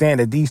understand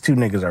that these two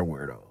niggas are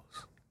weirdos.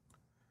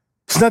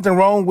 There's nothing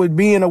wrong with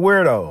being a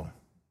weirdo.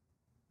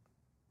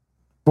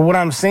 But what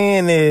I'm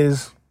saying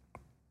is,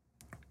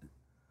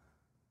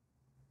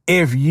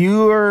 if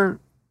you're,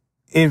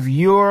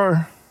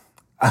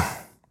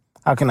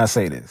 how can I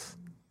say this?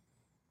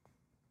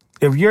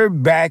 If you're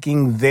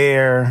backing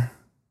their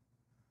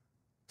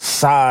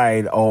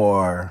side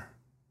or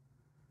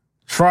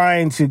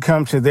trying to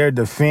come to their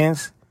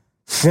defense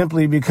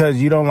simply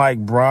because you don't like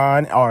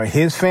Bron or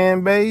his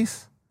fan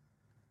base,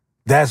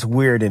 that's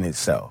weird in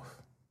itself.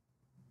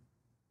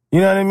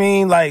 You know what I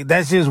mean? Like,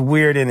 that's just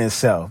weird in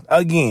itself.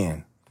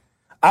 Again,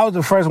 I was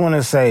the first one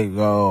to say,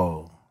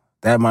 yo,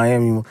 that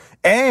Miami move.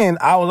 And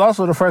I was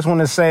also the first one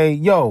to say,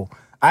 yo,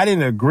 I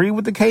didn't agree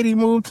with the KD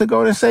move to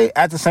Golden State.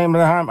 At the same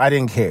time, I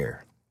didn't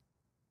care.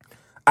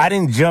 I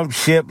didn't jump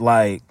ship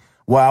like,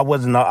 well,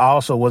 I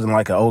also wasn't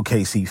like an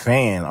OKC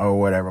fan or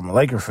whatever. I'm a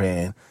Laker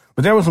fan.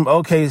 But there were some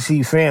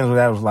OKC fans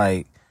where I was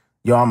like,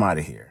 yo, I'm out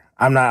of here.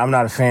 I'm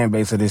not a fan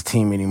base of this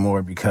team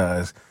anymore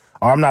or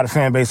I'm not a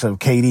fan base of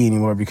KD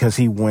anymore because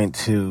he went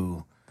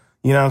to,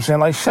 you know what I'm saying?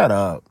 Like, shut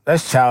up.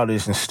 That's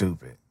childish and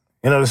stupid.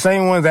 You know, the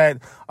same ones that,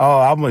 oh,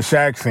 I'm a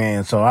Shaq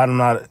fan, so I'm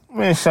not,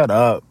 man, shut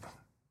up.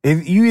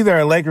 If you either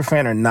a Laker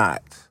fan or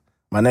not,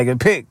 my nigga,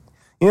 pick.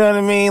 You know what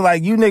I mean?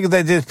 Like, you niggas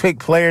that just pick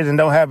players and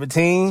don't have a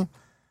team,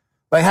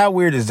 like, how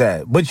weird is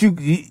that? But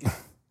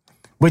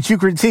you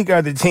critique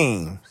other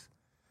teams.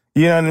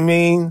 You know what I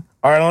mean?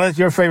 Or unless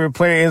your favorite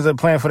player ends up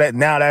playing for that,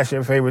 now that's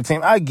your favorite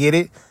team. I get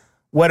it.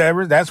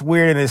 Whatever. That's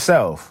weird in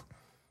itself.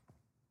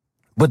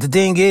 But the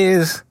thing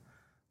is,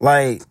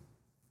 like,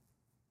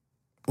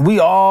 we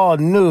all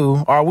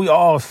knew or we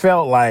all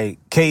felt like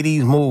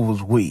KD's move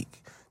was weak.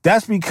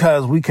 That's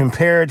because we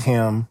compared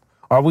him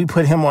or we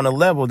put him on a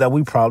level that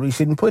we probably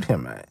shouldn't put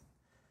him at.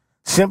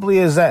 Simply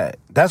as that.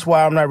 That's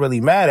why I'm not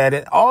really mad at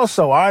it.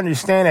 Also, I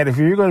understand that if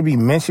you're going to be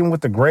mentioned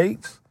with the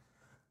greats,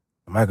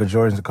 Michael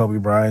Jordans, the Kobe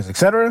Bryants,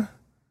 etc.,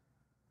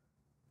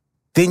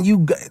 then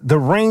the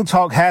ring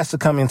talk has to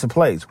come into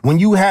place. When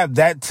you have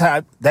that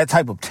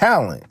type of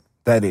talent,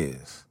 that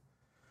is.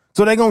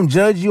 So they're going to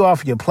judge you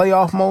off of your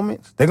playoff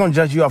moments. They're going to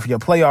judge you off of your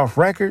playoff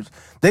records.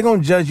 They're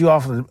going to judge you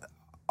off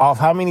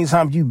how many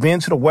times you've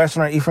been to the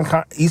Western or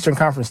Eastern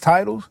Conference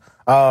title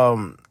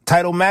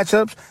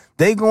matchups.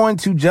 They're going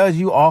to judge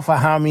you off of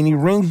how many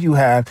rings you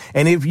have.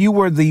 And if you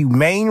were the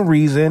main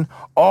reason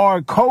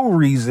or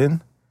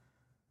co-reason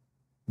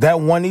that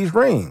won these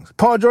rings.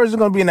 Paul George is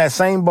going to be in that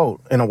same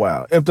boat in a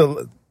while. If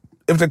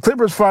the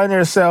Clippers find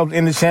themselves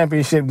in the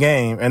championship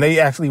game and they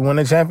actually win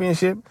the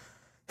championship,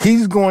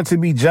 he's going to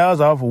be judged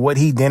off of what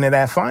he did in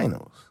that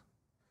finals.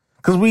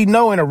 Because we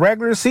know in a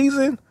regular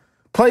season,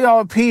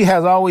 playoff P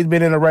has always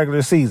been in a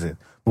regular season.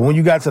 But when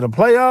you got to the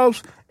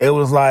playoffs, it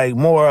was like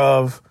more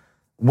of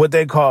what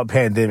they call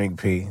pandemic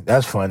P.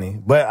 That's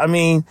funny. But, I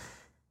mean,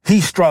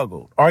 he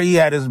struggled or he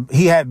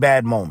had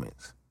bad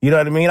moments. You know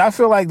what I mean? I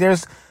feel like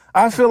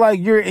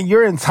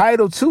you're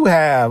entitled to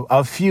have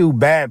a few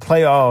bad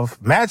playoff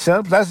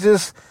matchups. That's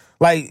just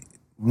like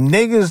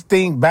niggas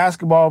think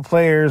basketball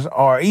players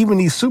or even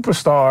these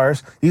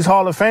superstars, these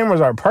Hall of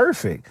Famers are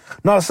perfect.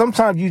 No,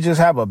 sometimes you just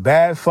have a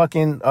bad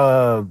fucking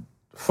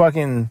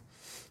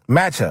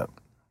matchup.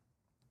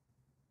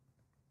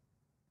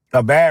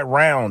 A bad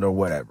round or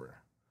whatever.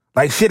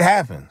 Like shit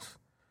happens.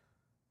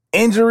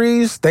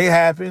 Injuries, they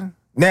happen.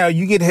 Now,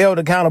 you get held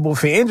accountable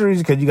for injuries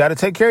because you got to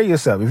take care of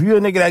yourself. If you're a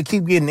nigga that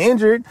keep getting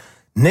injured,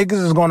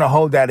 niggas is going to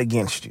hold that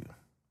against you.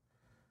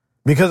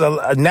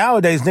 Because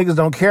nowadays, niggas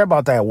don't care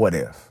about that what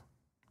if.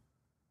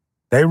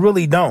 They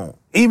really don't.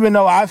 Even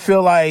though I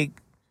feel like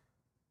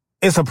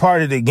it's a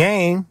part of the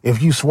game.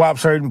 If you swap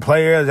certain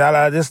players,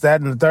 this,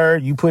 that, and the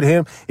third, you put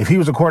him, if he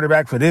was a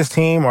quarterback for this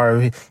team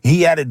or if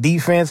he had a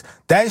defense,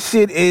 that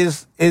shit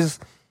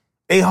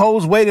it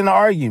holds weight in the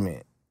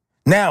argument.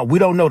 Now, we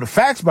don't know the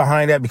facts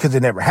behind that because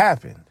it never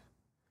happened.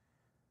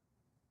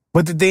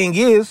 But the thing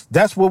is,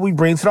 that's what we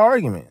bring to the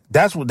argument.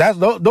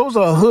 Those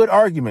are hood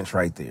arguments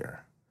right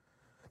there.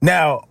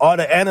 Now, all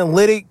the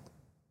analytic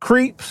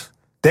creeps,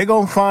 they're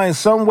going to find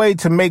some way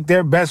to make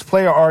their best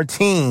player or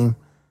team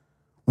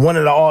one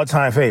of the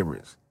all-time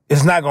favorites.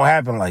 It's not going to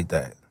happen like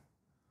that.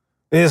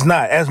 It's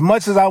not. As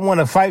much as I want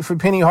to fight for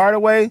Penny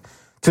Hardaway,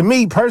 to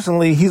me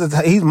personally, he's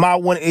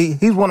one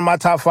of my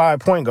top 5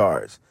 point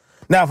guards.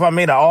 Now, if I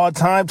made an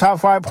all-time top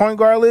 5 point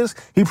guard list,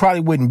 he probably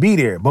wouldn't be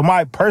there. But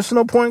my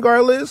personal point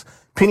guard list,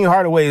 Penny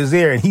Hardaway is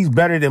there, and he's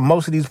better than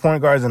most of these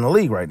point guards in the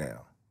league right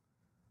now.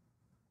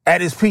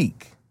 At his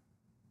peak.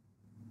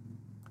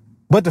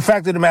 But the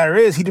fact of the matter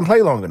is, he didn't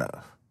play long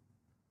enough.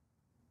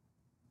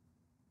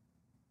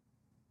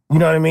 You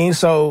know what I mean?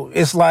 So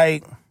it's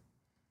like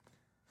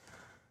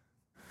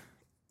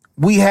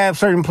we have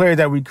certain players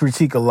that we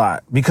critique a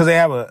lot because they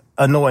have an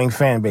annoying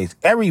fan base.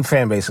 Every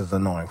fan base is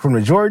annoying. From the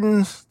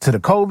Jordans to the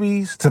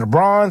Kobes to the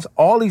Brons,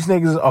 all these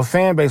niggas of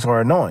fan base are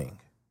annoying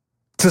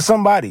to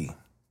somebody.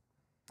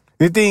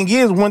 The thing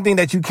is, one thing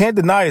that you can't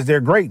deny is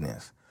their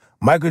greatness.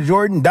 Michael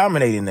Jordan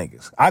dominated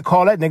niggas. I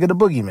call that nigga the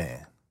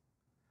boogeyman.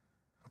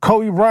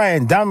 Kobe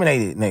Bryant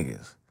dominated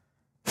niggas.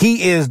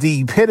 He is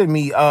the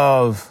epitome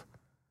of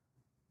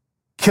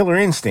killer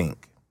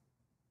instinct.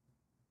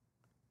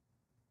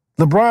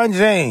 LeBron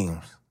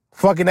James,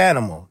 fucking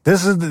animal.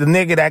 This is the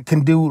nigga that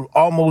can do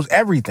almost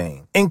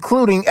everything,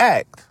 including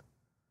act.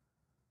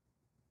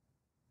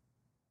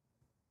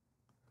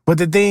 But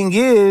the thing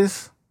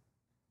is,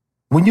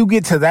 when you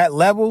get to that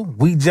level,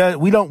 we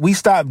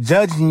stop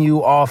judging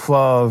you off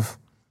of,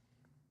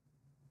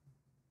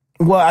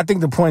 well, I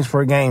think the points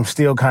per game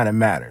still kind of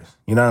matters.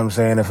 You know what I'm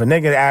saying? If a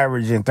nigga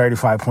averaging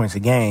 35 points a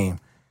game,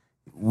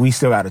 we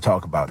still got to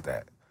talk about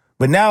that.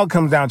 But now it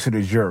comes down to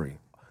the jury.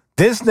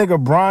 This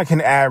nigga Bron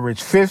can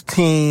average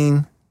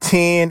 15,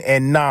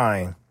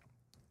 10-9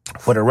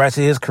 for the rest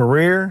of his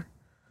career.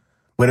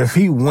 But if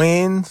he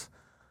wins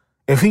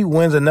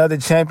another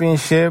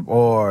championship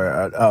or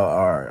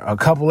a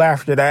couple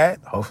after that,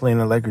 hopefully in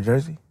a Laker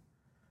jersey,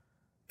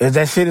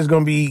 that shit is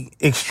going to be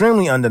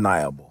extremely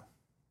undeniable.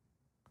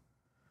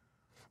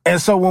 And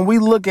so when we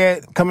look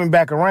at coming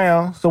back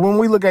around, when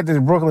we look at this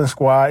Brooklyn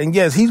squad, and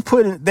yes,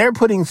 they're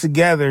putting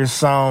together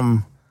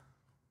some,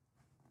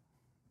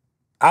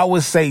 I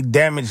would say,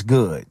 damaged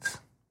goods,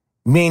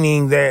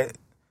 meaning that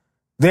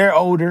they're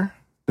older,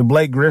 the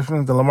Blake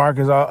Griffins, the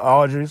LaMarcus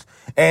Aldridge,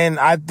 and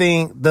I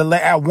think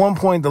at one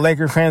point the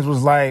Laker fans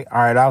was like, all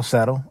right, I'll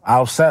settle.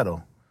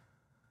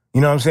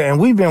 You know what I'm saying?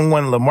 And we've been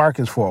wanting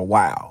LaMarcus for a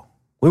while.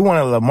 We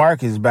wanted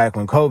LaMarcus back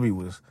when Kobe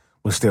was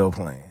still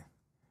playing,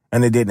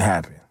 and it didn't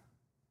happen.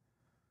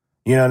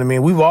 You know what I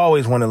mean? We've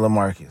always wanted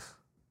LaMarcus.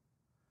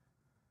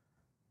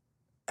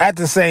 At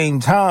the same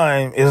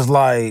time, it's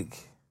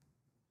like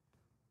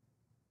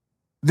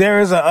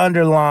there is an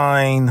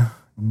underlying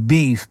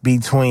beef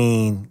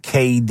between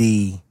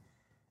KD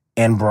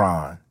and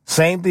Bron.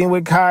 Same thing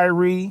with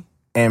Kyrie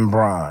and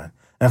Bron.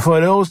 And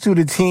for those two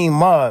to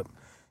team up,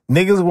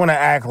 niggas want to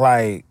act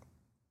like,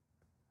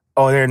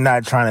 oh, they're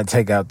not trying to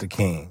take out the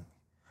king.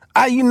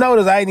 You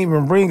notice I didn't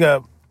even bring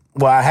up,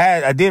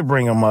 I did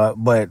bring him up,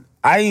 but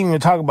I didn't even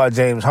talk about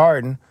James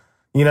Harden.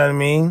 You know what I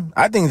mean?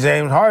 I think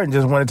James Harden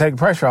just want to take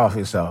pressure off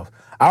himself.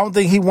 I don't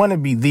think he want to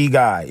be the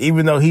guy,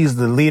 even though he's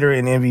the leader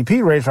in the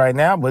MVP race right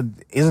now, but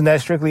isn't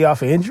that strictly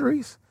off of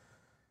injuries?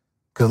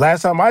 Because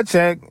last time I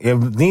checked, if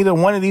neither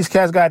one of these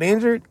cats got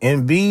injured,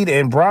 Embiid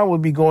and Bron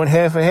would be going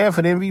head for head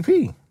for the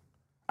MVP.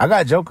 I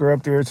got Joker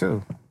up there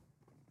too.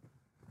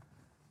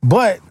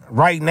 But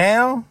right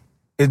now,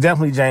 it's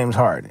definitely James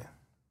Harden.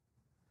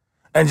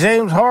 And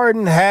James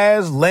Harden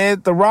has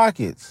led the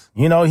Rockets.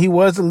 You know, he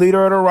was the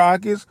leader of the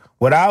Rockets.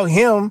 Without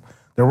him,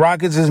 the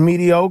Rockets is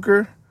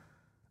mediocre.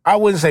 I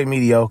wouldn't say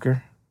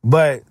mediocre,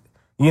 but,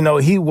 you know,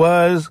 he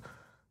was,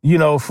 you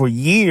know, for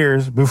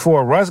years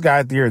before Russ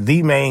got there,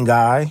 the main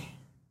guy.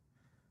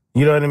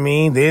 You know what I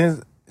mean?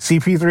 Then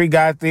CP3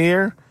 got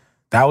there.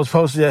 That was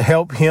supposed to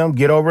help him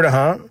get over the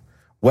hump.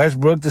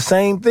 Westbrook, the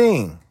same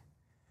thing.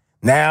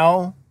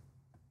 Now,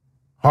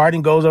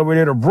 Harden goes over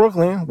there to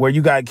Brooklyn, where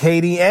you got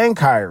KD and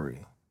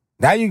Kyrie.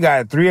 Now you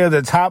got three of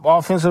the top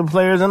offensive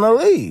players in the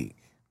league.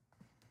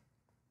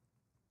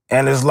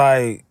 And it's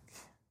like,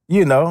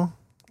 you know,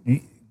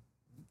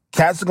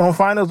 cats are going to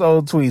find those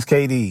old tweets,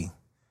 KD.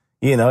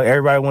 You know,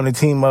 everybody want to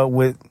team up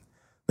with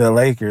the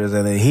Lakers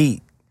and the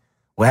Heat.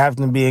 What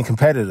happened to being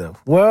competitive?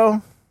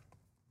 Well,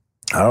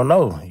 I don't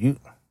know.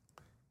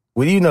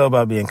 What do you know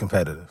about being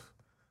competitive?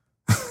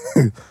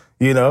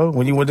 You know,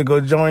 when you went to go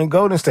join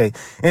Golden State.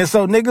 And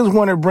so niggas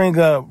want to bring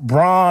up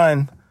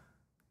Bron,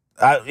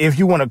 if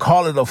you want to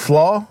call it a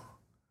flaw,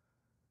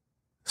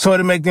 so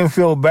to make them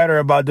feel better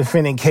about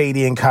defending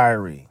KD and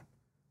Kyrie.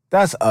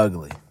 That's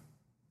ugly.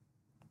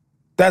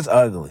 That's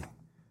ugly.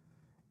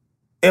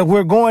 If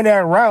we're going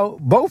that route,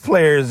 both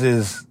players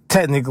is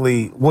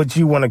technically what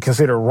you want to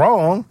consider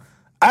wrong.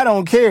 I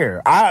don't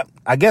care. I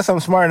guess I'm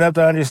smart enough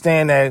to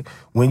understand that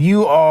when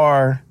you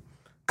are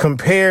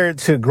compared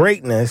to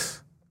greatness,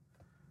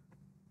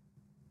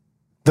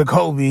 the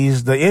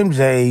Kobe's, the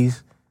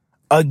MJ's,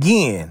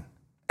 again,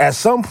 at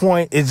some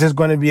point, it's just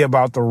going to be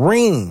about the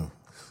rings.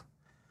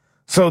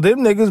 So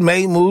them niggas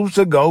made moves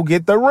to go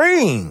get the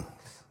rings.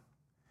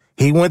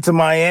 He went to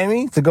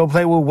Miami to go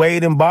play with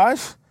Wade and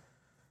Bosh.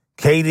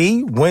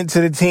 KD went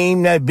to the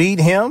team that beat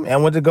him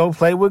and went to go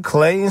play with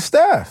Clay and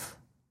Steph.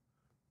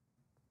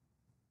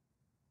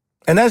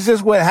 And that's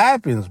just what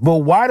happens. But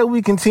why do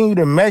we continue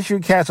to measure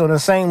cats on the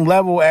same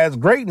level as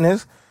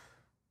greatness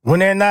when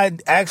they're not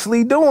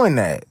actually doing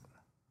that?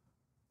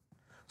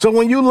 So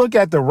when you look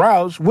at the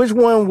routes, which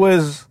one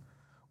was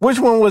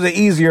an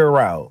easier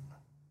route?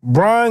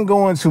 Bron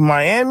going to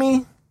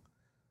Miami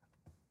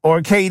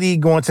or KD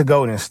going to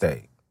Golden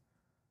State?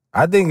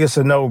 I think it's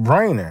a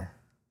no-brainer.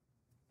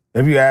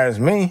 If you ask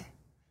me,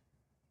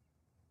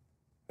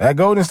 that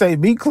Golden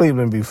State beat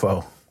Cleveland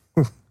before.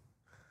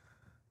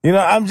 You know,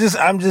 I'm just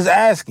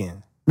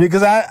asking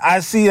because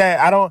I see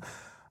that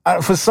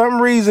for some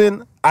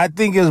reason, I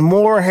think it's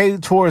more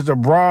hate towards the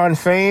Bron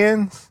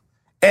fans.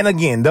 And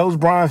again, those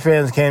Bron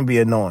fans can be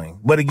annoying.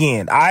 But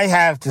again, I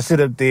have to sit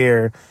up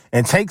there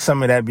and take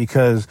some of that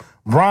because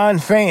Bron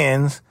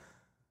fans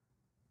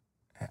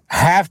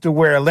have to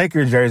wear a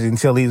Laker jersey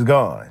until he's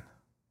gone.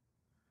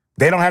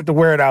 They don't have to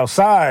wear it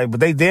outside,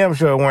 but they damn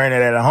sure are wearing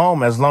it at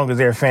home as long as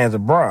they're fans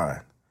of Bron.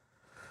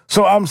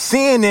 So I'm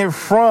seeing it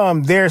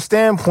from their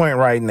standpoint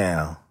right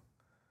now.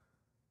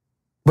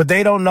 But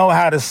they don't know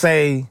how to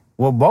say,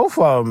 well, both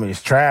of them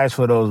is trash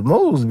for those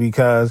moves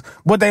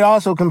but they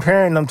also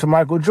comparing them to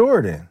Michael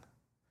Jordan.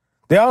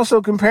 They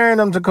also comparing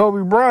them to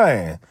Kobe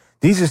Bryant.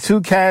 These are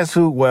two cats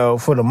who, well,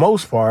 for the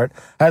most part,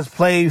 has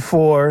played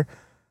for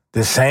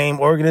the same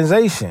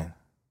organization.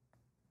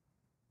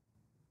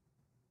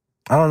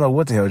 I don't know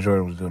what the hell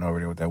Jordan was doing over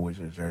there with that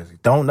Wizards jersey.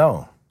 Don't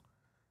know.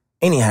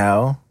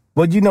 Anyhow,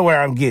 but you know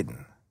where I'm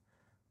getting.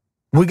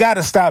 We got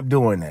to stop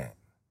doing that.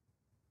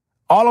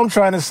 All I'm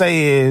trying to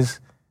say is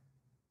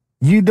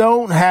you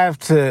don't have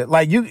to,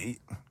 like,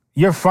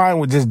 you're fine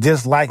with just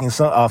disliking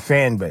a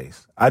fan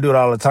base. I do it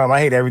all the time. I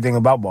hate everything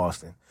about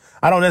Boston.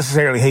 I don't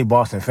necessarily hate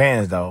Boston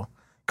fans, though,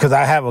 because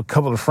I have a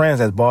couple of friends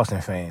that's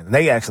Boston fans.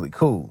 They actually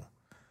cool.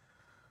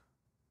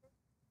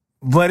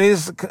 But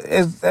it's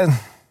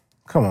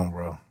come on,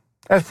 bro.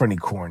 That's pretty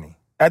corny.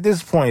 At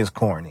this point, it's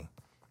corny.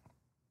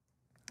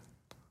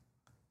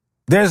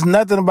 There's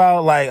nothing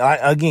about, like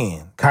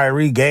again,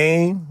 Kyrie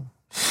game.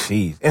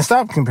 Jeez. And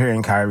stop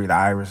comparing Kyrie to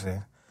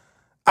Iverson.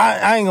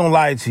 I ain't gonna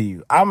lie to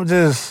you.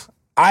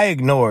 I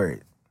ignore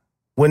it.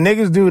 When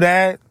niggas do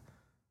that,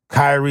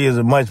 Kyrie is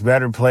a much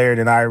better player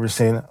than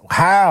Iverson.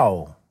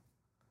 How?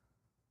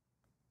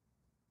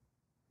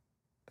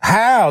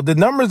 The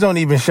numbers don't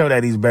even show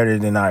that he's better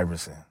than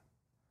Iverson.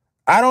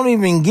 I don't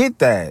even get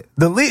that.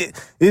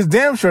 It's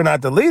damn sure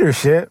not the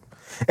leadership.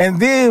 And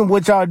then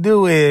what y'all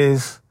do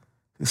is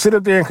sit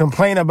up there and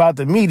complain about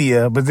the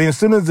media, but then as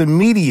soon as the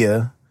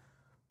media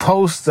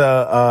posts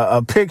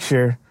a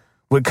picture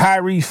with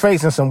Kyrie's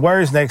face and some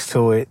words next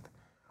to it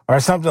or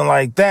something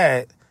like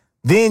that,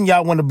 then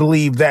y'all want to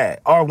believe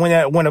that. Or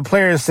when a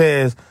player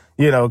says,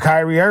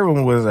 Kyrie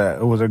Irving was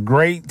a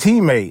great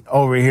teammate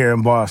over here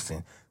in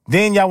Boston,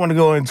 then y'all want to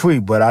go and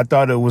tweet, but I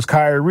thought it was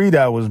Kyrie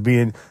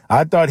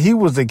I thought he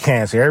was the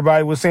cancer.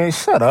 Everybody was saying,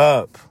 shut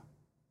up.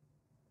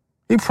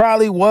 He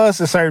probably was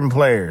to certain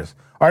players.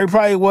 Or he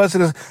probably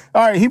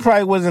he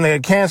probably wasn't a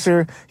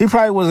cancer. He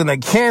probably wasn't a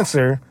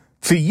cancer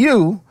to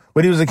you,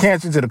 but he was a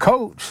cancer to the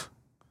coach.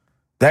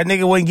 That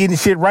nigga wasn't getting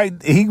shit right.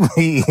 He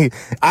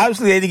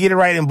obviously they didn't get it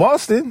right in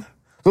Boston.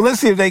 So let's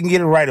see if they can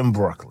get it right in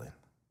Brooklyn.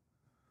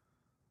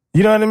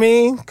 You know what I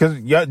mean? Because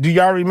do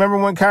y'all remember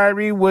when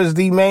Kyrie was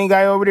the main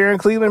guy over there in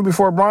Cleveland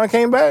before Bron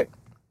came back?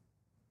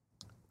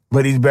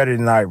 But he's better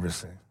than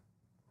Iverson.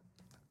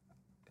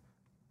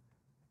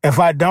 If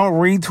I don't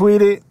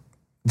retweet it,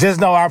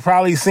 just know I've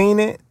probably seen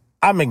it.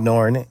 I'm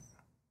ignoring it.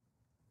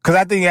 Because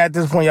I think at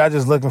this point, y'all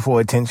just looking for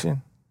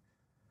attention.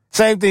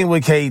 Same thing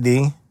with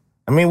KD.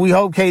 I mean, we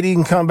hope KD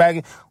can come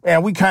back.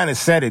 And we kind of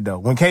said it, though.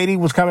 When KD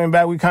was coming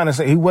back, we kind of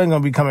said he wasn't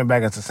going to be coming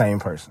back as the same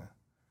person.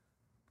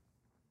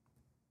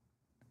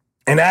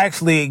 And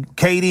actually,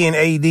 KD and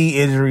AD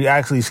injury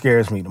actually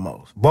scares me the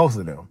most. Both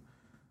of them.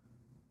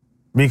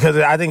 Because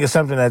I think it's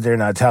something that they're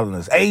not telling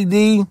us.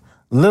 AD,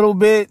 little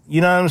bit,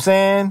 you know what I'm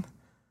saying?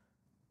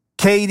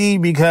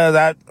 KD,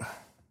 because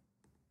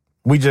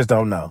we just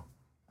don't know.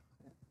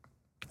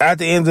 At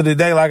the end of the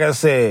day, like I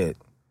said,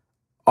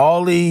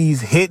 all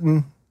these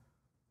hitting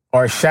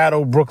are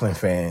shadow Brooklyn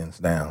fans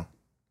now.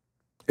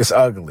 It's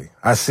ugly.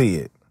 I see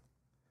it.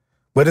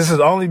 But this is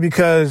only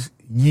because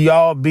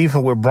y'all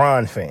beefing with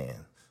Bron fans.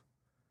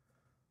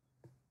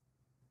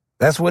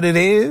 That's what it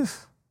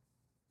is.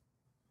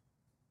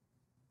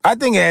 I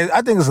think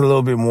it's a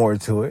little bit more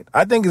to it.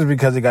 I think it's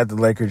because it got the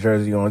Lakers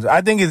jersey on.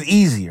 I think it's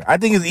easier. I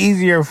think it's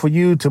easier for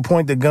you to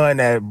point the gun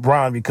at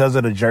Bron because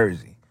of the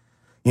jersey.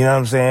 You know what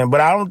I'm saying?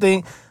 But I don't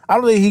think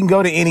he can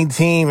go to any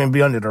team and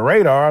be under the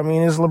radar. I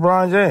mean, it's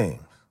LeBron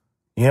James.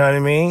 You know what I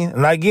mean?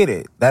 And I get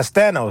it. That's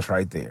Thanos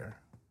right there.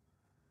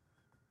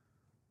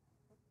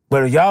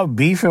 But if y'all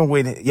beefing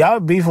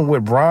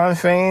with Bron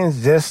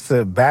fans just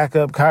to back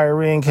up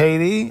Kyrie and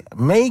KD,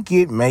 make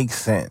it make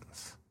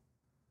sense.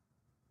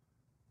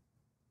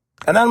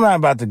 And I'm not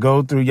about to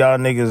go through y'all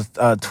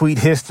niggas' tweet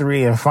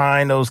history and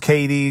find those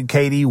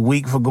KD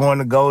weak for going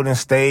to Golden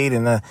State.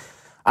 And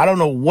I don't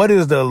know what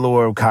is the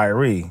allure of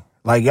Kyrie.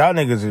 Like, y'all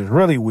niggas is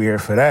really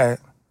weird for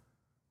that.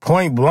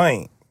 Point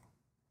blank.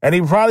 And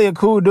he probably a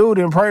cool dude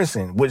in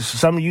person, which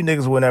some of you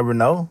niggas will never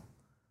know.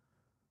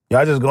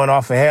 Y'all just going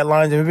off of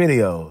headlines and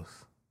videos.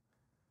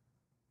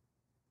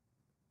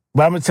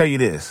 But I'm going to tell you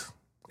this.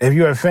 If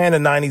you're a fan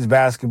of 90s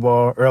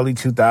basketball, early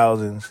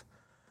 2000s,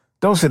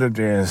 don't sit up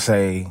there and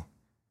say,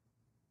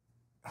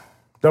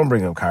 don't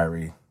bring up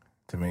Kyrie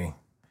to me.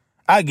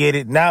 I get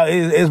it. Now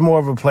it's more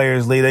of a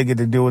players' league. They get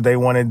to do what they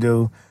want to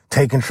do,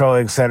 take control,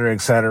 et cetera, et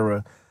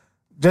cetera.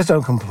 Just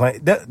don't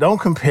complain. Don't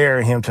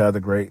compare him to other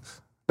greats.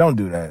 Don't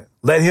do that.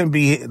 Let him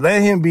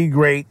be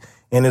great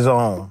in his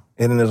own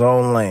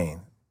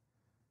lane.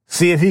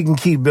 See if he can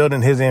keep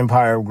building his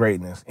empire of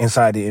greatness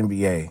inside the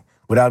NBA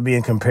without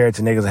being compared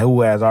to niggas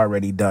who has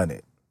already done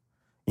it.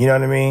 You know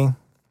what I mean?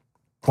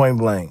 Point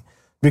blank.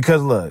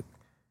 Because look,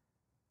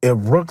 if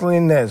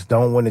Brooklyn Nets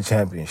don't win the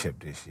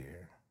championship this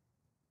year,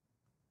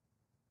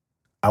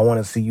 I want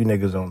to see you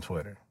niggas on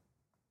Twitter.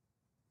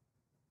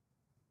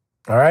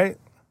 All right?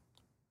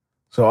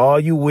 So all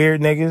you weird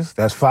niggas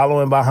that's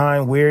following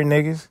behind weird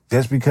niggas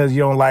just because you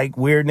don't like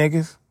weird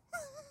niggas,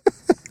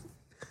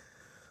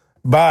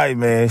 bye,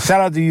 man.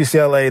 Shout out to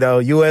UCLA, though.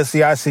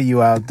 USC, I see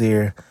you out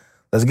there.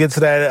 Let's get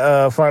to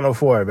that Final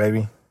Four,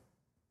 baby.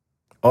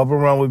 Open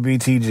run with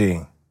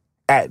BTG.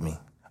 At me.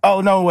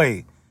 Oh, no,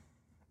 wait.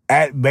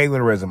 At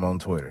Baylorism on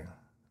Twitter.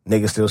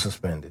 Nigga still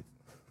suspended.